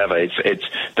Nanny or whatever.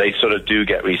 They sort of do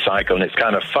get recycled, and it's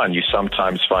kind of fun. You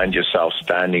sometimes find yourself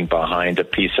standing behind a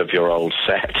piece of your old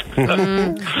set.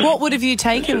 What would have you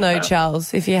taken, though,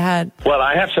 Charles, if you had? Well,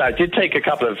 I have to say, I did take a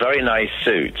couple of very nice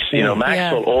suits.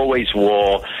 Maxwell always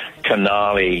wore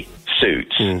Canali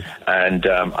suits, and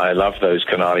I love those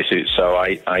Canali suits, so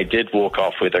I did walk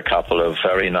off with a couple of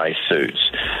very nice suits.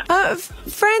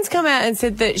 Fran's come out and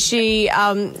said that she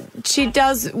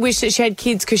does wish that she had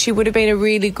kids because she would have been a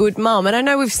really good mum, and I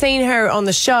know we've seen her on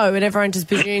the show and everyone just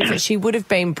presumes that she would have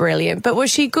been brilliant, but was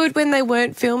she good when they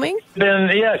weren't filming?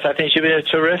 Yes, I think she'd been a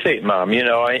terrific mum.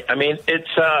 I mean,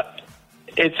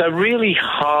 it's a really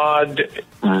hard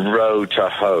row to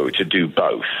hoe to do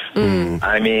both.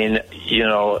 I mean,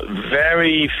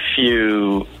 very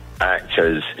few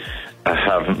actors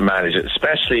have managed it,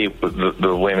 especially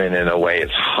the women. In a way,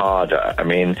 it's harder. I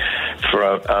mean, for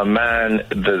a man,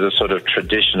 there's a sort of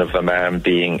tradition of the man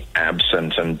being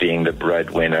absent and being the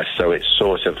breadwinner, so it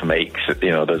sort of makes it,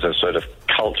 there's a sort of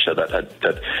culture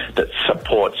that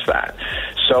supports that.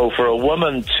 So for a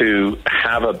woman to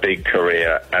have a big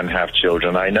career and have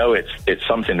children, I know it's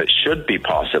something that should be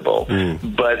possible,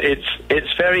 but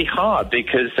it's very hard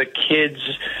because the kids,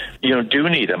 do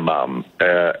need a mum,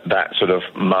 that sort of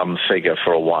mum figure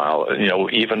for a while,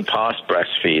 even past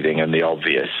breastfeeding and the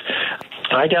obvious.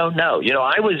 I don't know.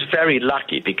 I was very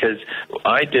lucky because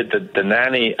I did the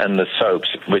Nanny and the soaps,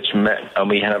 and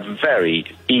we had a very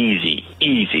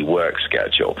easy work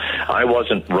schedule. I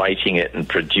wasn't writing it and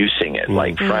producing it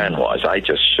like Fran was. I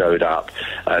just showed up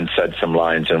and said some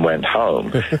lines and went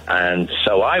home. And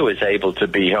so I was able to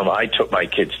be home. I took my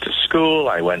kids to school.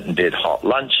 I went and did hot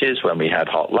lunches when we had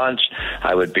hot lunch.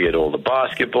 I would be at all the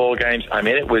basketball games. I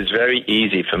mean, it was very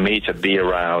easy for me to be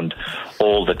around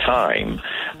all the time.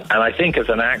 And I think as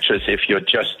an actress, if you're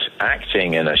just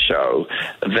acting in a show,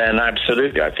 then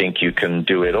absolutely, I think you can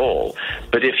do it all.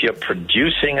 But if you're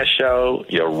producing a show,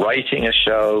 you're writing a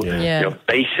show, you're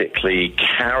basically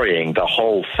carrying the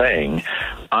whole thing,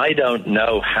 I don't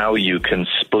know how you can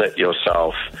split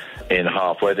yourself in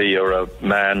half, whether you're a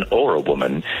man or a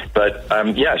woman. But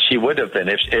she would have been.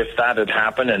 If that had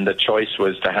happened and the choice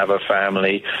was to have a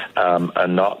family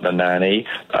and not the nanny,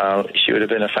 she would have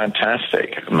been a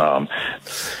fantastic mom.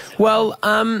 Well,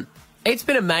 it's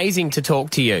been amazing to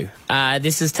talk to you.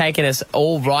 This has taken us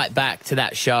all right back to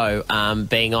that show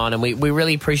being on, and we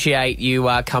really appreciate you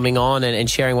coming on and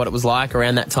sharing what it was like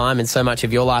around that time and so much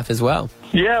of your life as well.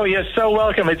 Yeah, well, you're so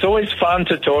welcome. It's always fun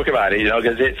to talk about it,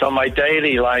 because it's on my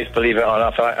daily life, believe it or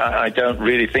not. I don't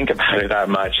really think about it that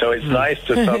much. So it's nice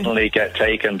to suddenly get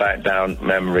taken back down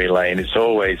memory lane. It's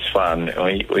always fun.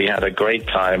 We had a great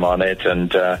time on it,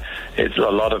 and it's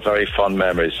a lot of very fun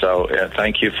memories. So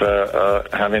thank you for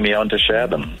having me on to share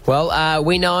them. Well,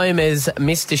 we know him as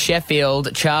Mr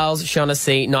Sheffield. Charles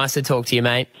Shaughnessy, nice to talk to you,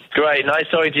 mate. Great. Nice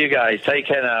talking to you guys. Take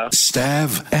care now.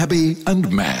 Stav, Abby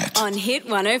and Matt. On Hit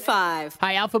 105.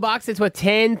 Hey, Alpha Bucks, it's worth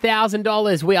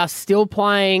 $10,000. We are still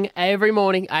playing every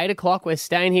morning, 8 o'clock. We're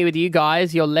staying here with you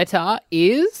guys. Your letter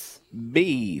is...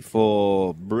 B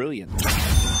for brilliant.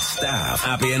 Stav,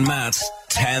 Abby and Matt's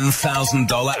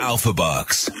 $10,000 Alpha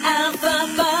Bucks.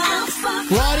 Alpha Bucks.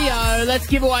 Rightio, let's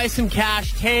give away some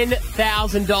cash.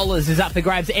 $10,000 is up for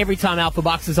grabs every time Alpha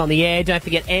Bucks is on the air. Don't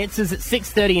forget, answers at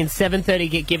 6:30 and 7:30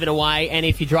 get given away. And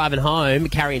if you're driving home,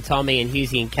 Carrie and Tommy and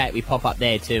Husey and Kate, we pop up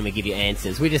there too and we give you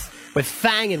answers. We're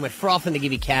fanging, we're frothing to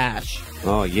give you cash.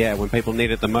 Oh, yeah, when people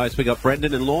need it the most. We got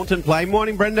Brendan and Launton play.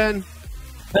 Morning, Brendan.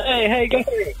 Hey, how you going?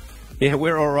 Yeah,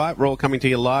 we're all right. We're all coming to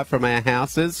you live from our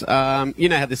houses. You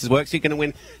know how this works. You're going to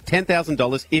win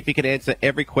 $10,000 if you can answer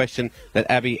every question that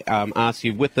Abby asks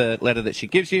you with the letter that she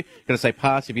gives you. You're going to say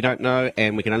pass if you don't know,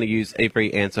 and we can only use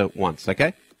every answer once,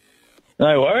 okay?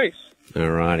 No worries. All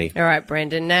righty. All right,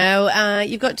 Brendan. Now,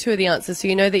 you've got two of the answers, so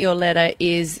you know that your letter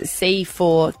is C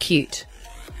for cute.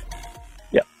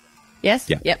 Yep. Yes?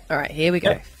 Yep. Yep. All right, here we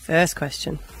go. Yep. First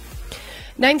question.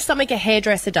 Name something a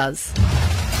hairdresser does.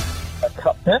 A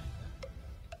cup pet.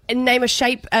 And name a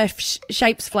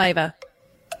shape's flavour.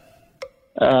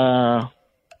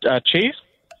 Cheese.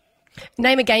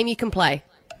 Name a game you can play.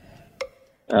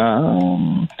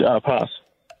 Pass.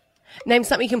 Name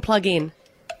something you can plug in.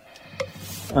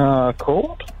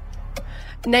 Cord.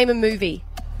 Name a movie.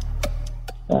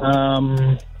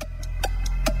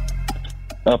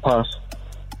 Pass.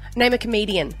 Name a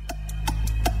comedian.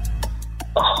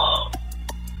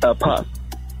 Pass.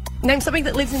 Name something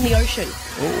that lives in the ocean.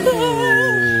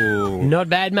 Ooh. Not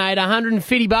bad, mate.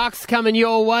 $150 coming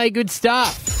your way. Good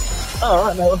stuff. All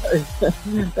right, no worries.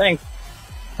 Thanks.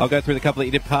 I'll go through the couple that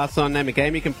you did pass on. Name a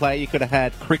game you can play. You could have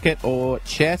had cricket or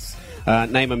chess.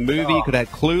 Name a movie. You could have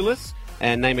had Clueless.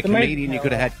 And name a comedian. You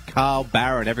could have had Carl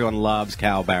Barron. Everyone loves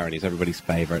Carl Barron. He's everybody's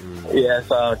favourite. Yes,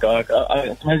 God.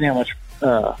 It's amazing how much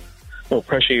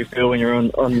pressure you feel when you're on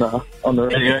the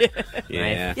radio.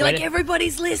 Yeah. You're like,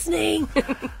 everybody's listening.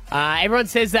 Everyone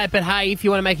says that, but hey, if you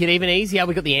want to make it even easier,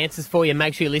 we've got the answers for you.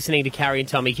 Make sure you're listening to Carrie and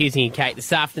Tommy, Husey and Kate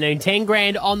this afternoon. 10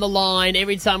 grand on the line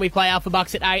every time we play Alpha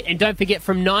Bucks at 8. And don't forget,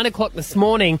 from 9 o'clock this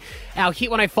morning, our Hit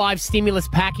 105 stimulus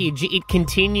package, it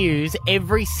continues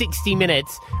every 60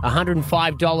 minutes.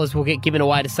 $105 will get given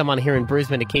away to someone here in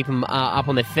Brisbane to keep them up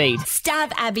on their feet.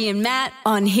 Stav, Abby and Matt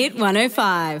on Hit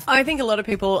 105. I think a lot of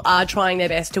people are trying their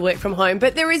best to work from home,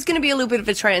 but there is going to be a little bit of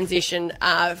a transition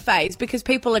phase because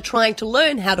people are trying to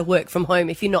learn how to work from home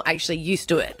if you're not actually used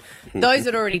to it. Those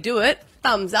that already do it,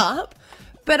 thumbs up.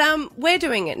 But we're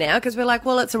doing it now because we're like,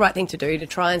 well, it's the right thing to do to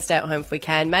try and stay at home if we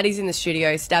can. Maddie's in the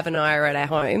studio. Stav and I are at our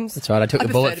homes. That's right. I took the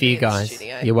bullet for you guys.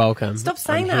 You're welcome. Stop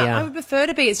saying that. I would prefer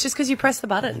to be. It's just because you press the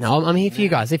button. No, I'm here for you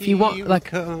guys. If you want,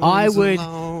 like, I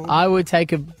would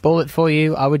take a bullet for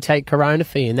you. I would take Corona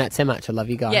for you, and that's how much I love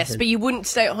you guys. Yes, but you wouldn't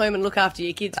stay at home and look after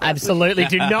your kids. Absolutely.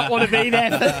 Do not want to be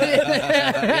there.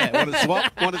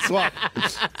 Want to swap.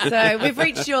 So we've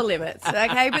reached your limits,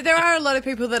 okay? But there are a lot of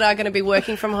people that are going to be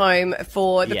working from home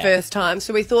for the first time.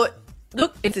 So we thought,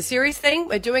 look, it's a serious thing.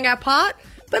 We're doing our part.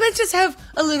 But let's just have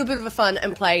a little bit of a fun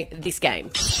and play this game.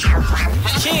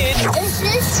 Kid. Is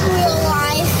this real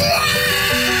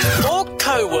life? Or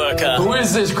co-worker? Who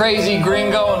is this crazy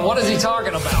gringo and what is he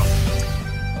talking about?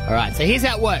 All right, so here's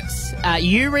how it works.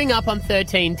 You ring up on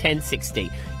 13 10 60.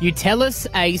 You tell us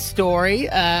a story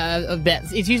about,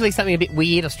 it's usually something a bit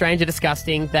weird or strange or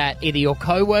disgusting that either your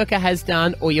co-worker has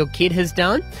done or your kid has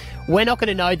done. We're not going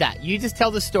to know that. You just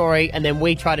tell the story and then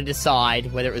we try to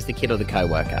decide whether it was the kid or the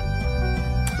co-worker.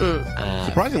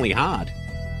 Surprisingly hard.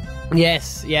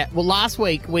 Yes, yeah. Well, last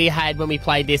week when we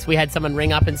played this, we had someone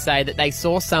ring up and say that they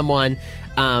saw someone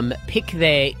pick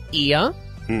their ear,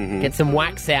 get some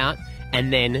wax out,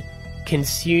 and then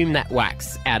consume that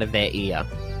wax out of their ear.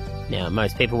 Now,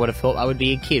 most people would have thought that would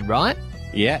be a kid, right?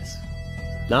 Yes.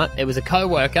 No, it was a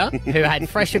co-worker who had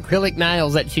fresh acrylic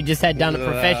nails that she just had done at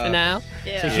Professional.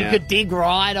 So she could dig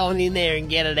right on in there and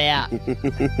get it out.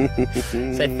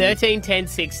 So 13 10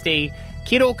 60,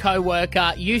 kid or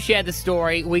co-worker, you share the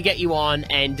story, we get you on,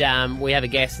 and we have a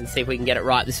guess and see if we can get it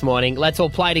right this morning. Let's all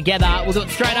play together. We'll do it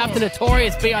straight after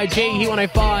Notorious B.I.G. Hit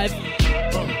 105.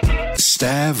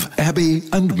 Stav, Abby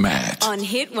and Matt. On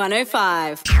Hit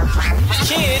 105.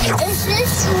 Kid. Is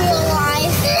this real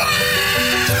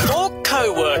life? Or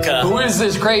co-worker? Who is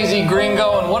this crazy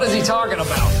gringo and what is he talking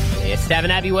about? Yeah, Stav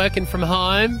and Abby working from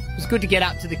home. It was good to get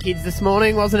up to the kids this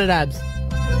morning, wasn't it, Abs?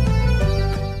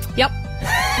 Yep.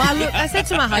 I said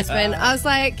to my husband, I was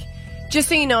like, just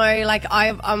so you know, like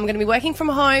I'm going to be working from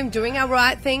home, doing our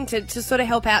right thing to sort of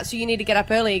help out, so you need to get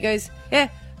up early. He goes, yeah,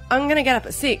 I'm going to get up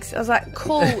at 6. I was like,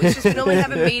 cool. It's just we normally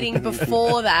have a meeting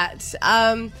before that.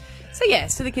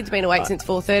 So the kid's been awake since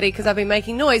 4:30 because I've been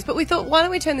making noise. But we thought, why don't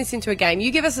we turn this into a game?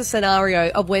 You give us a scenario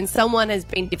of when someone has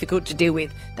been difficult to deal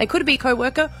with. They could be a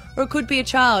co-worker or it could be a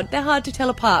child. They're hard to tell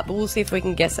apart, but we'll see if we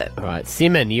can guess it. All right,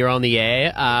 Simon, you're on the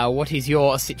air. What is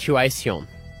your situation?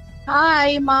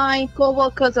 Hi, my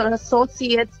co-workers or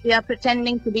associates, they are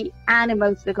pretending to be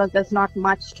animals because there's not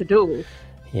much to do.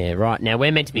 Yeah, right. Now,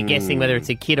 we're meant to be guessing whether it's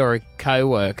a kid or a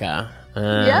co-worker.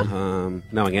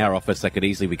 Knowing our office, they could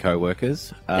easily be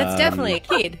co-workers. That's definitely a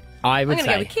kid. I would I'm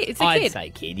say go with kid. It's a I'd kid. say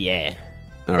kid, yeah.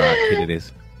 All right, kid it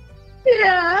is.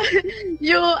 Yeah,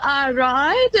 you are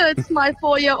right. It's my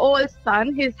 4-year-old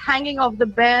son. He's hanging off the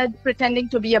bed pretending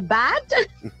to be a bat.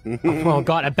 Oh,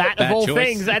 God, a bat of all choice.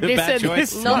 things. At Bad this,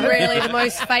 choice. Not really the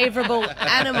most favourable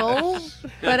animal,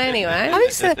 but anyway.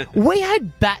 We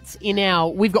had bats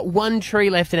we've got one tree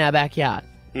left in our backyard.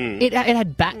 It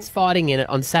had bats fighting in it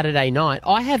on Saturday night.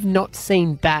 I have not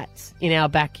seen bats in our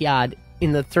backyard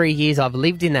in the 3 years I've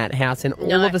lived in that house, and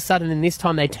all of a sudden in this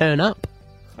time they turn up.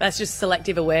 That's just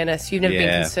selective awareness. You've never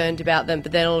been concerned about them,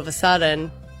 but then all of a sudden...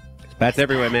 Bats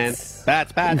everywhere, man.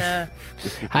 Bats.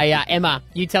 Hey, Emma,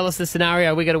 you tell us the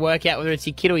scenario. We've got to work out whether it's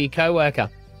your kid or your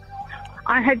co-worker.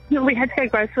 We had to go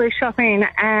grocery shopping,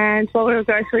 and while we were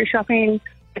grocery shopping,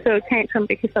 I threw a tantrum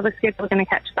because I was scared I was going to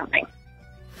catch something.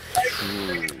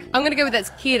 I'm going to go with that's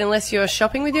kid unless you're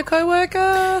shopping with your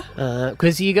co-worker.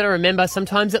 Because you got to remember,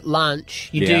 sometimes at lunch,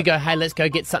 you do go, hey, let's go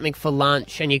get something for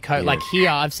lunch. And like here,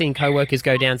 I've seen co-workers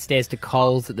go downstairs to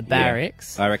Coles at the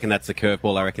barracks. I reckon that's a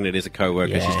curveball. I reckon it is a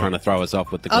co-worker. She's trying to throw us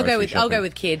off with the grocery shopping. I'll go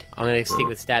with kid. I'm going to stick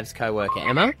with Stav's co-worker.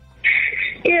 Emma?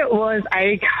 It was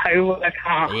a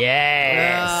co-worker.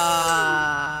 Yes.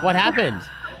 What happened?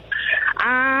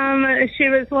 She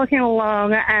was walking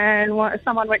along and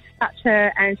someone went to touch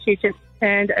her and she just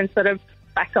turned and sort of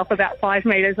backed off about 5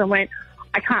 metres and went,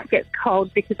 I can't get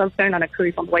cold because I was going on a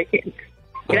cruise on the weekend.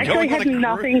 It actually had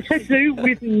nothing to do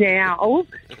with now.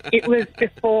 It was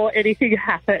before anything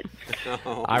happened.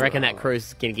 I reckon that cruise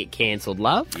is going to get cancelled,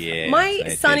 love. Yeah.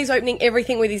 My son is opening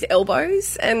everything with his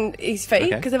elbows and his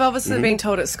feet because they've obviously been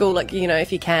told at school, like, you know,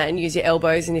 if you can, use your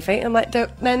elbows and your feet. I'm like,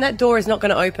 man, that door is not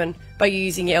going to open by you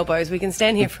using your elbows. We can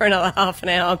stand here for another half an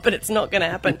hour, but it's not going to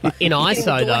happen. In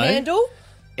ISO, though. Handle?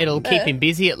 It'll keep him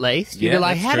busy at least. You'll Yeah, be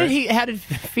like, how did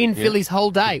Finn fill his whole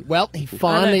day? Well, he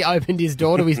finally opened his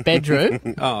door to his bedroom.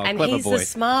 And clever he's boy. the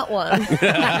smart one.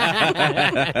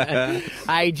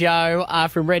 Hey, Joe,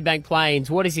 from Redbank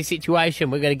Plains, what is your situation?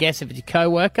 We've got to guess if it's your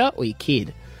co-worker or your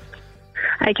kid.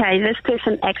 Okay, this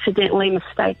person accidentally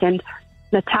mistaken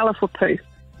Nutella for poo.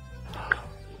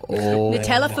 Oh.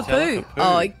 Nutella for poo.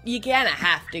 Oh, you're going to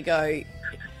have to go.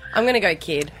 I'm going to go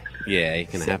kid. Yeah, you're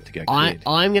going to have to go kid.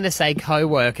 I'm going to say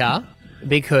co-worker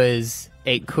because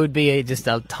it could be just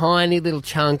a tiny little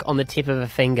chunk on the tip of a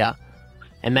finger.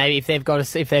 And maybe if they've got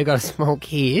a small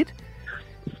kid,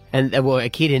 and a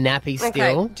kid in nappy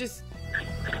still,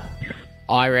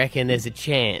 I reckon there's a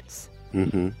chance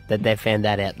that they found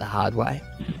that out the hard way.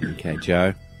 Okay,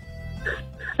 Joe.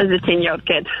 It was a 10-year-old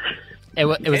kid. It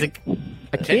was a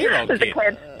kid? It was a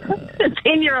kid. A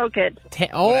 10-year-old kid.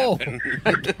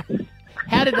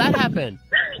 How did that happen?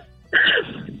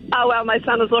 Oh, well, my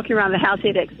son was walking around the house.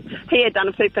 He had done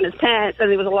a poop in his pants, and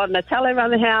there was a lot of Nutella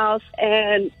around the house.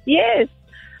 And, yes,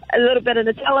 a little bit of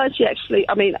Nutella.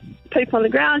 Poop on the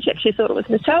ground. She actually thought it was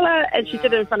Nutella, and she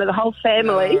did it in front of the whole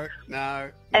family.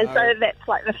 And so that's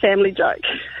like the family joke.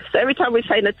 So every time we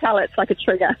say Nutella, it's like a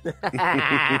trigger.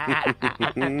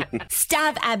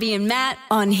 Stav, Abby and Matt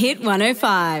on Hit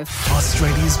 105.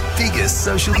 Australia's biggest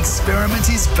social experiment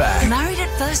is back. Married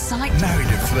at First Sight. Married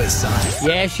at First Sight.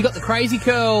 Yeah, she got the crazy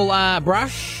curl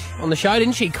brush on the show,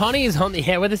 didn't she? Connie is on the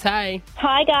air with us. Hey.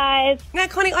 Hi, guys. Now,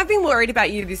 Connie, I've been worried about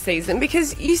you this season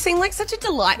because you seem like such a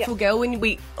delightful girl when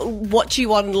we watch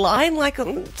you online, like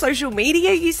on social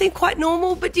media. You seem quite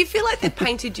normal, but do you feel like they've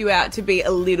painted you out to be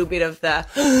a little bit of the,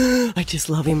 I just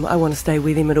love him, I want to stay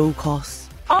with him at all costs?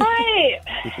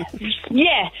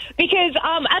 Yeah, because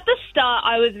at the start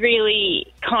I was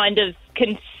really kind of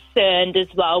concerned as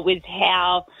well with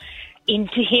how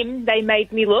into him they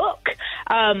made me look,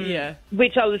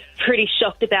 which I was pretty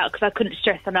shocked about because I couldn't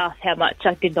stress enough how much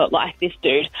I did not like this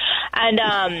dude.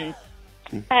 And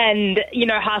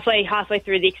halfway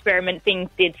through the experiment, things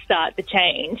did start to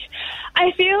change.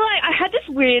 I feel like I had this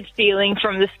weird feeling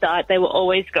from the start they were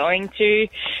always going to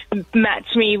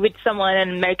match me with someone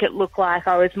and make it look like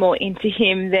I was more into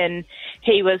him than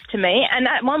he was to me. And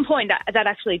at one point, that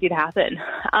actually did happen.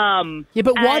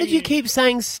 But why did you keep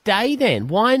saying stay then?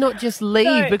 Why not just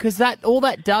leave? Because all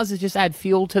that does is just add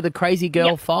fuel to the crazy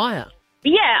girl fire.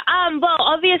 Yeah, well,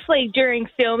 obviously during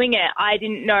filming it, I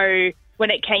didn't know when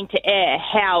it came to air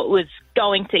how it was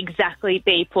going to exactly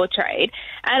be portrayed.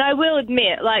 And I will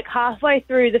admit, like halfway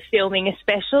through the filming,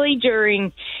 especially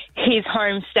during his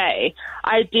home stay,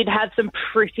 I did have some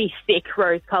pretty thick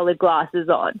rose-coloured glasses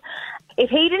on. If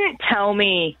he didn't tell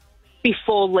me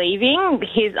before leaving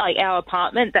our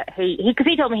apartment that because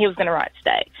he told me he was going to write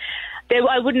stay,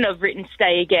 I wouldn't have written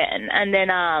stay again. And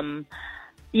then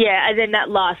and then that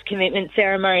last commitment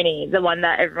ceremony, the one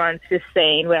that everyone's just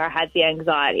seen where I had the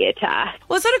anxiety attack.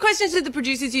 What sort of questions did the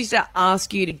producers used to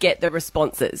ask you to get the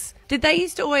responses? Did they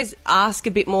used to always ask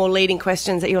a bit more leading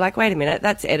questions that you were like, wait a minute,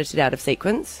 that's edited out of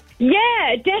sequence?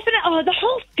 Yeah, definitely. Oh, the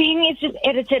whole thing is just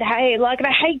edited, hey. Like, and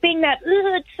I hate being that,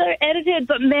 it's so edited,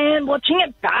 but man, watching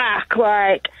it back,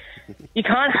 like, you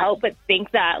can't help but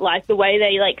think that, like, the way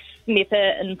they, like, snip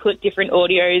it and put different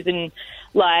audios and,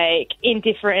 like, in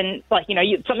different, like, you know,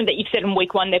 something that you've said in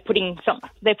week 1, they're putting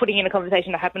in a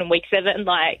conversation that happened in week 7. And,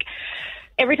 like,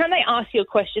 every time they ask you a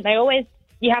question,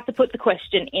 you have to put the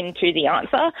question into the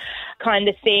answer kind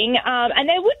of thing. And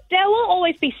there will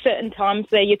always be certain times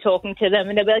where you're talking to them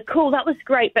and they'll be like, cool, that was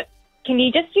great, but can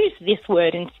you just use this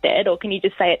word instead, or can you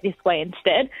just say it this way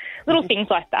instead? Little things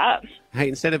like that. Hey,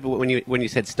 instead of when you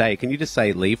said stay, can you just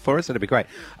say leave for us? That'd be great.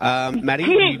 Maddie,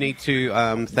 you need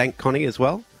to thank Connie as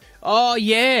well. Oh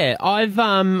yeah, I've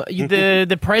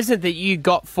the present that you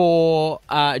got for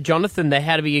Jonathan, the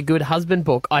How to Be a Good Husband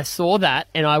book. I saw that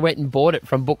and I went and bought it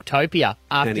from Booktopia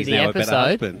after the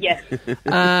episode. Yes.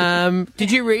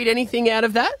 Did you read anything out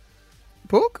of that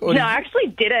book? No, I actually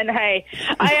didn't. Hey,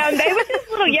 they were just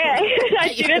little.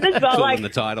 I did it as well. Like the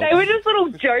title. They were just little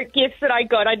joke gifts that I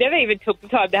got. I never even took the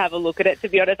time to have a look at it. To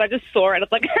be honest, I just saw it. I was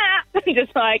like, I'm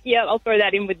just like, yeah, I'll throw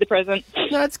that in with the present.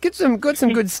 No, it's got some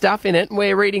good stuff in it.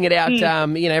 We're reading it out,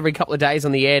 every couple of days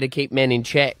on the air to keep men in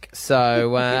check.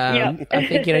 So I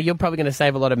think you're probably going to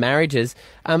save a lot of marriages.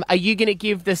 Are you going to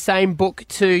give the same book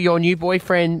to your new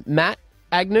boyfriend Matt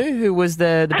Agnew, who was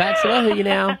the Bachelor, who you're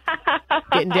now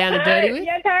getting down and dirty with?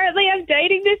 Yeah, apparently I'm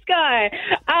dating this guy.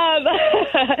 I've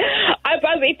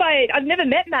never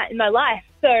met Matt in my life,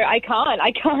 so I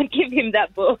can't give him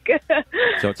that book.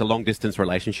 So it's a long distance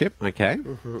relationship, okay?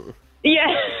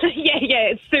 Yeah,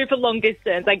 it's super long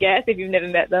distance, I guess, if you've never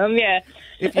met them, yeah.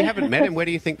 If you haven't met him, where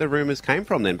do you think the rumours came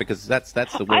from then? Because that's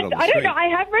the word on the street. I don't know. I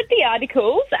have read the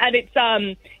articles, and it's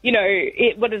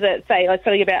what does it say? Like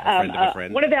something about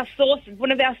one of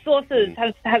our sources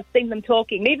have seen them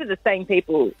talking. These are the same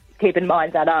people. Keep in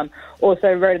mind that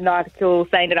also wrote an article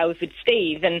saying that I was with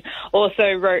Steve, and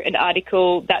also wrote an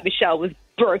article that Michelle was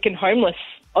broken homeless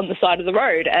on the side of the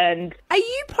road. And are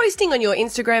you posting on your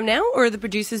Instagram now, or are the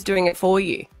producers doing it for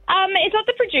you? It's not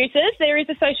the producers. There is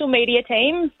a social media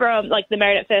team from like the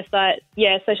Married at First Sight,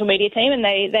 social media team, and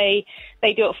they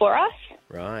do it for us.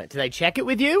 Right. Do they check it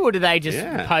with you, or do they just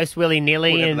post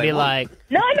willy-nilly and be like...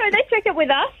 No, they check it with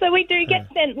us. So we do get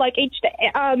sent, like, each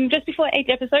day, just before each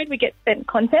episode, we get sent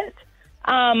content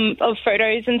of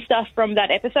photos and stuff from that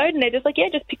episode, and they're just like,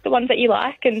 just pick the ones that you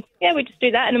like, and, we just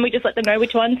do that, and then we just let them know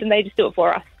which ones, and they just do it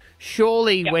for us.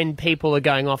 Surely when people are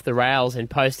going off the rails and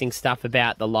posting stuff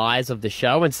about the lies of the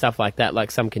show and stuff like that,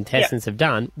 like some contestants have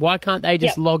done, why can't they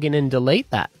just log in and delete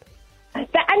that? And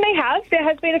they have. There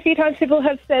has been a few times people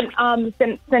have sent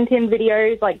in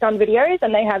videos, like done videos,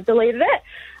 and they have deleted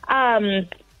it.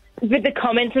 With the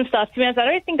comments and stuff, to be honest, I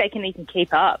don't think they can even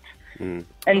keep up and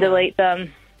delete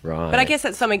them. Right. But I guess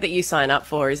that's something that you sign up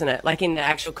for, isn't it? Like in the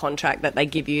actual contract that they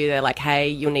give you, they're like, hey,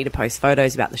 you'll need to post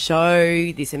photos about the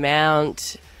show, this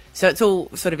amount. So it's all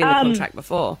sort of in the contract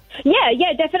before.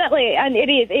 Yeah, definitely. And it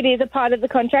is a part of the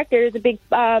contract. There is a big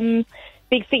thing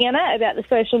in it about the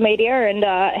social media and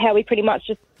how we pretty much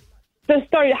just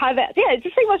don't have it. Yeah,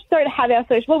 just pretty much don't have our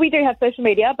social. Well, we do have social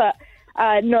media, but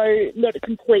not a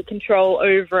complete control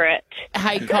over it.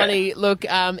 Hey, Connie, look,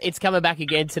 it's coming back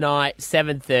again tonight,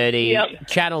 7:30,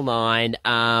 Channel 9.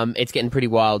 It's getting pretty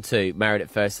wild too, Married at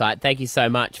First Sight. Thank you so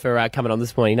much for coming on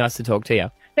this morning. Nice to talk to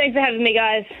you. Thanks for having me,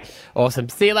 guys. Awesome.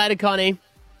 See you later, Connie.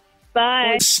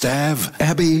 Bye. Stav,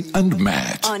 Abby and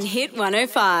Matt. On Hit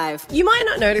 105. You might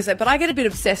not notice it, but I get a bit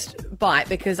obsessed by it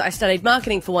because I studied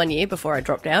marketing for 1 year before I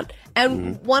dropped out.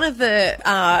 And one of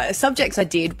the subjects I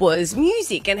did was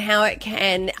music and how it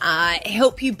can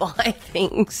help you buy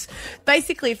things.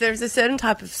 Basically, if there's a certain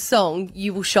type of song,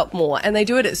 you will shop more. And they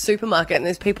do it at supermarket, and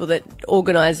there's people that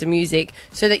organise the music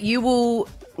so that you will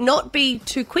not be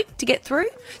too quick to get through.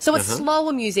 So it's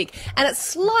slower music, and it's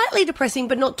slightly depressing,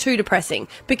 but not too depressing,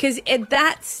 because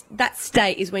that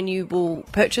state is when you will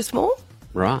purchase more.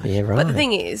 Right. Yeah, right. But the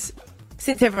thing is,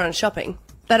 since everyone's shopping,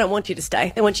 they don't want you to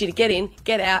stay. They want you to get in,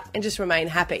 get out, and just remain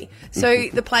happy. So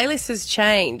the playlist has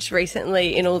changed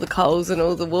recently in all the Coles and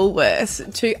all the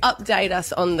Woolworths to update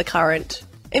us on the current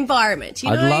environment.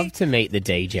 I'd love to meet the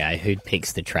DJ who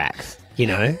picks the tracks. You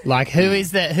know, like who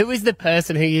is the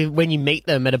person who you, when you meet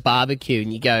them at a barbecue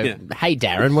and you go, hey,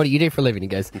 Darren, what do you do for a living? He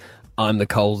goes, I'm the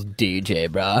Coles DJ,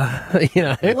 bruh. You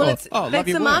know? Well,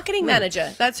 that's the marketing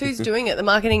manager. That's who's doing it. The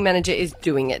marketing manager is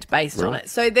doing it based on it.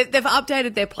 So they've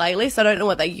updated their playlist. I don't know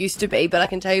what they used to be, but I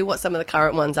can tell you what some of the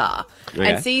current ones are.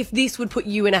 Okay. And see if this would put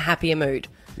you in a happier mood.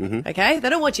 Okay? They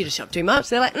don't want you to shop too much.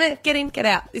 They're like, get in, get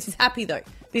out. This is happy, though.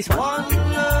 This one.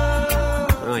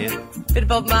 Oh, yeah. Bit of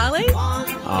Bob Marley.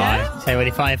 Tell you what,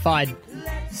 if I'd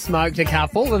smoked a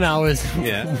couple and I was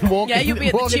walking, you'll be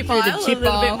at the chip through aisle the chip a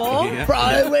little bit aisle. more. Yeah.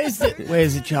 Bro, where's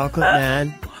the chocolate, man?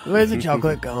 Where's the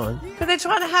chocolate gone? But they're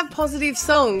trying to have positive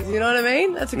songs, you know what I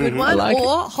mean? That's a good one. I like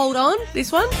or, hold on,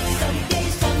 this one.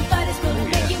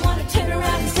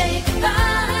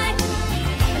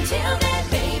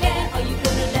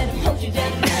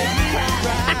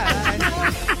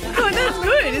 Oh, that's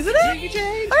good, isn't it?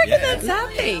 I reckon that's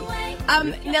happy.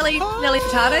 Nelly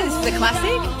Furtado, this is a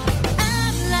classic.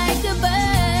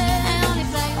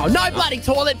 Oh, no bloody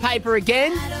toilet paper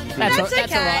again. That's all okay.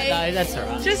 right, though. That's all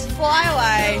right. Just fly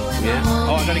away. Yeah.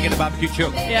 Oh, I'm going to get a barbecue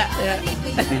chook. Yeah.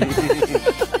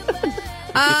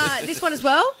 This one as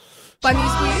well, by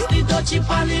Musical You.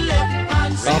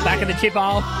 Oh, back in the chip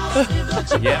aisle.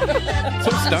 Yeah.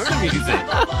 Some stoner music.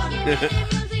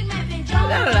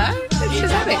 I don't know. It's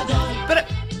just happy. But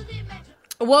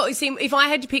well, you see, if I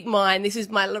had to pick mine, this is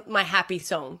my happy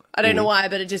song. I don't know why,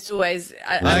 but it just always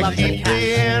I love keep the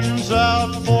ends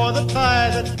out for the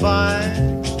tie that's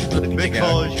fine.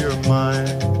 Because you're mine,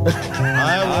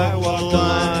 I walk the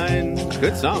line.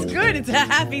 Good song. It's good. It's a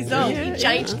happy song. You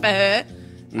changed for her.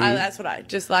 That's what I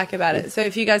just like about it. So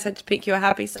if you guys had to pick your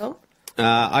happy song.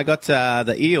 I got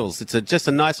the Eels. It's just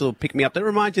a nice little pick-me-up that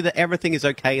reminds you that everything is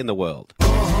okay in the world.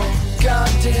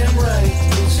 Goddamn right,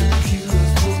 it's a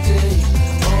beautiful day.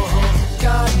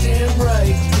 Goddamn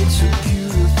right, it's a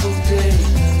beautiful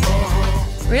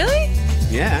day. Really?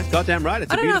 Yeah, goddamn right.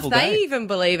 It's a beautiful day. I don't know if they even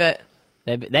believe it.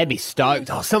 They'd be stoked.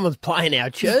 Oh, someone's playing our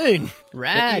tune.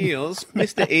 Rad. The Eels.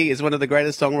 Mr. E is one of the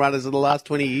greatest songwriters of the last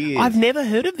 20 years. I've never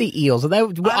heard of the Eels.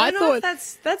 I thought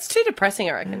that's too depressing,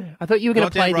 I reckon. I thought you were going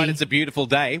to play right, it's a beautiful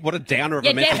day. What a downer of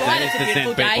a message right, that is to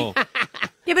send people.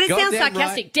 Yeah, but it sounds Goddamn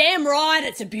sarcastic. right. Damn right,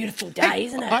 it's a beautiful day,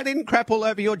 isn't it? I didn't crap all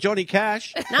over your Johnny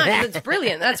Cash. No, it's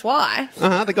brilliant. That's why.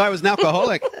 The guy was an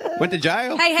alcoholic. Went to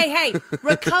jail. Hey.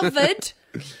 Recovered.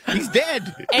 He's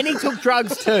dead. And he took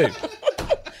drugs too.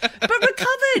 But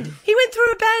recovered. He went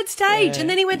through a bad third stage, and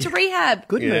then he went to rehab.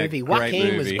 Good movie.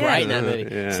 Joaquin was great in that movie.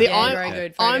 Yeah. See, very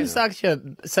good. I'm such a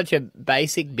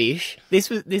basic bish. This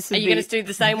would Are you going to do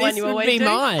the same one you always do? This would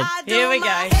be mine. Here we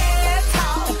go.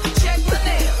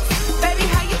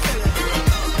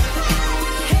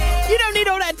 You don't need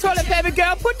all that toilet paper,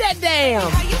 girl. Put that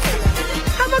down.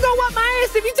 How am I going to wipe my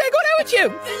ass if you take all that with you?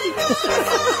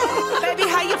 Baby,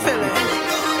 how you feeling?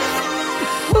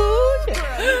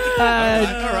 All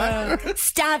right.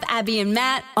 Stav, Abby and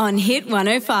Matt on Hit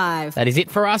 105. That is it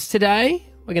for us today.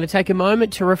 We're going to take a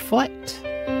moment to reflect.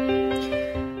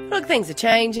 Look, things are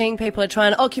changing. People are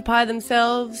trying to occupy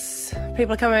themselves.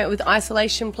 People are coming out with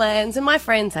isolation plans. And my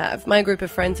group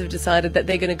of friends have decided that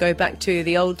they're going to go back to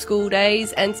the old school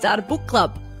days and start a book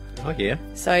club. Oh, yeah.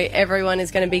 So everyone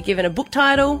is going to be given a book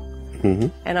title. Mm-hmm.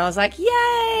 And I was like,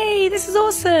 yay, this is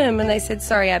awesome. And they said,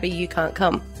 sorry, Abby, you can't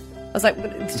come. I was like,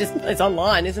 but it's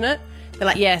online, isn't it? They're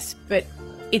like, yes, but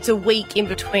it's a week in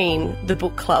between the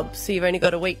book club. So you've only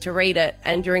got a week to read it.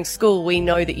 And during school, we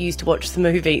know that you used to watch the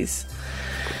movies.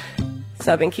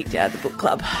 So I've been kicked out of the book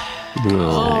club.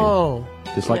 Oh.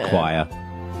 Just like choir.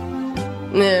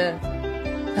 Yeah.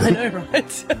 I know,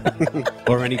 right?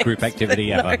 Or any group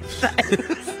activity ever.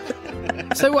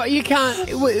 So what, you can't...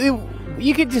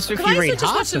 You could just, if you read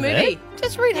half of it...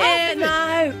 Just read half of it.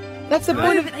 No. That's the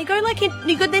point of it. They go like,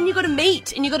 then you got to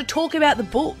meet and you got to talk about the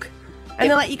book. And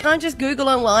they're like, you can't just Google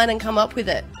online and come up with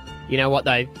it. You know what,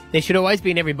 though? There should always be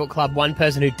in every book club one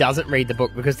person who doesn't read the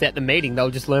book, because at the meeting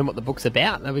they'll just learn what the book's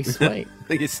about. That'll be sweet.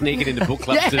 You're sneaking into book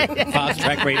clubs to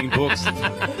fast-track reading books.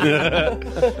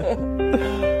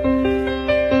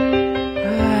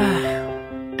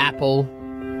 Apple.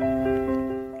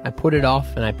 I put it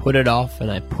off, and I put it off,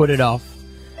 and I put it off.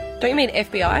 Don't you mean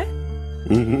FBI?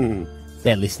 Mm-hmm.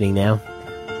 They're listening now.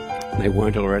 They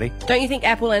weren't already. Don't you think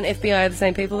Apple and FBI are the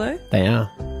same people, though? They are.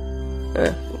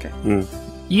 Okay. Mm.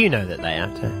 You know that they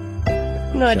are,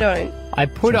 too. No, I don't. I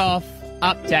put off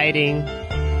updating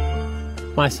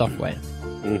my software.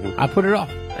 Mm-hmm. I put it off.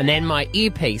 And then my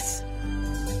earpiece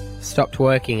stopped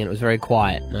working and it was very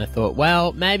quiet. And I thought,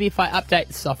 well, maybe if I update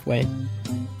the software,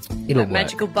 it'll work.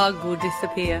 Magical bug will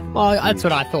disappear. Well, that's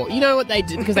what I thought. You know what they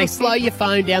do? Because they slow your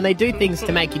phone down. They do things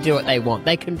to make you do what they want.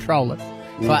 They control it.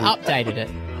 So I updated it.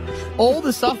 All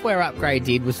the software upgrade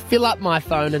did was fill up my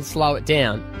phone and slow it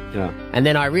down. Yeah. And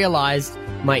then I realised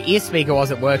my ear speaker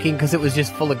wasn't working because it was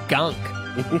just full of gunk.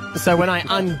 So when I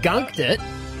ungunked it,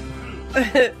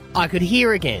 I could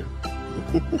hear again.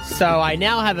 So I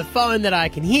now have a phone that I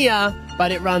can hear,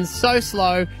 but it runs so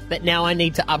slow that now I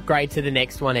need to upgrade to the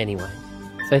next one anyway.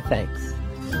 So thanks.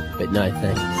 But no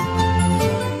thanks.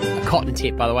 A cotton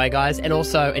tip, by the way, guys, and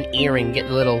also an earring. Get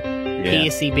the little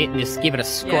piercy bit and just give it a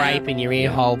scrape in your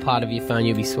ear hole part of your phone.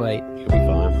 You'll be sweet. You'll be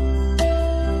fine.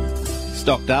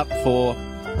 Stocked up for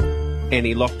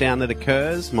any lockdown that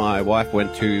occurs. My wife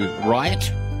went to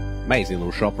Riot, amazing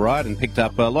little shop, Riot, and picked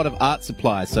up a lot of art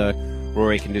supplies. So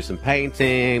Rory can do some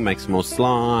painting, make some more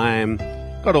slime,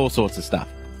 got all sorts of stuff.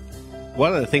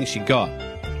 One of the things she got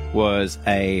was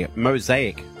a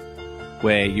mosaic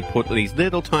where you put these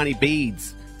little tiny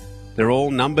beads. They're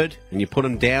all numbered, and you put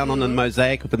them down on the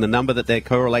mosaic with the number that they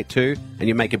correlate to, and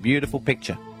you make a beautiful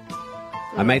picture.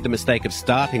 I made the mistake of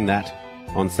starting that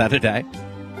on Saturday,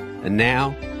 and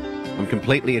now I'm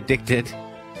completely addicted,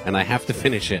 and I have to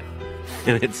finish it.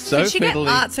 And it's so Did she get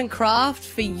arts and craft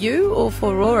for you or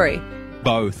for Rory?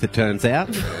 Both, it turns out.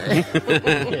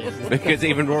 Because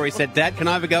even Rory said, Dad, can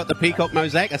I ever go at the peacock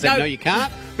mosaic? I said, no, you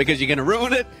can't, because you're going to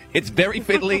ruin it. It's very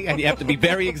fiddly, and you have to be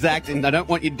very exact, and I don't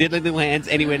want your diddly little hands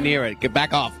anywhere near it. Get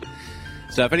back off.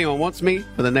 So if anyone wants me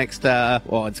for the next,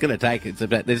 well, it's going to take,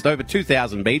 there's over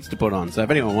 2,000 beads to put on, so if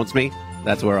anyone wants me,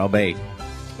 that's where I'll be.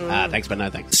 Thanks, but no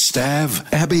thanks.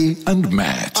 Stav, Abby and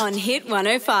Matt. On Hit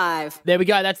 105. There we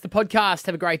go. That's the podcast.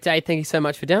 Have a great day. Thank you so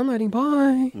much for downloading.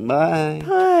 Bye. Bye.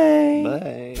 Bye.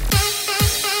 Bye.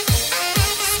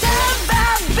 Stav,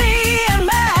 Abby and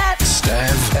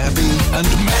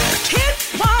Matt.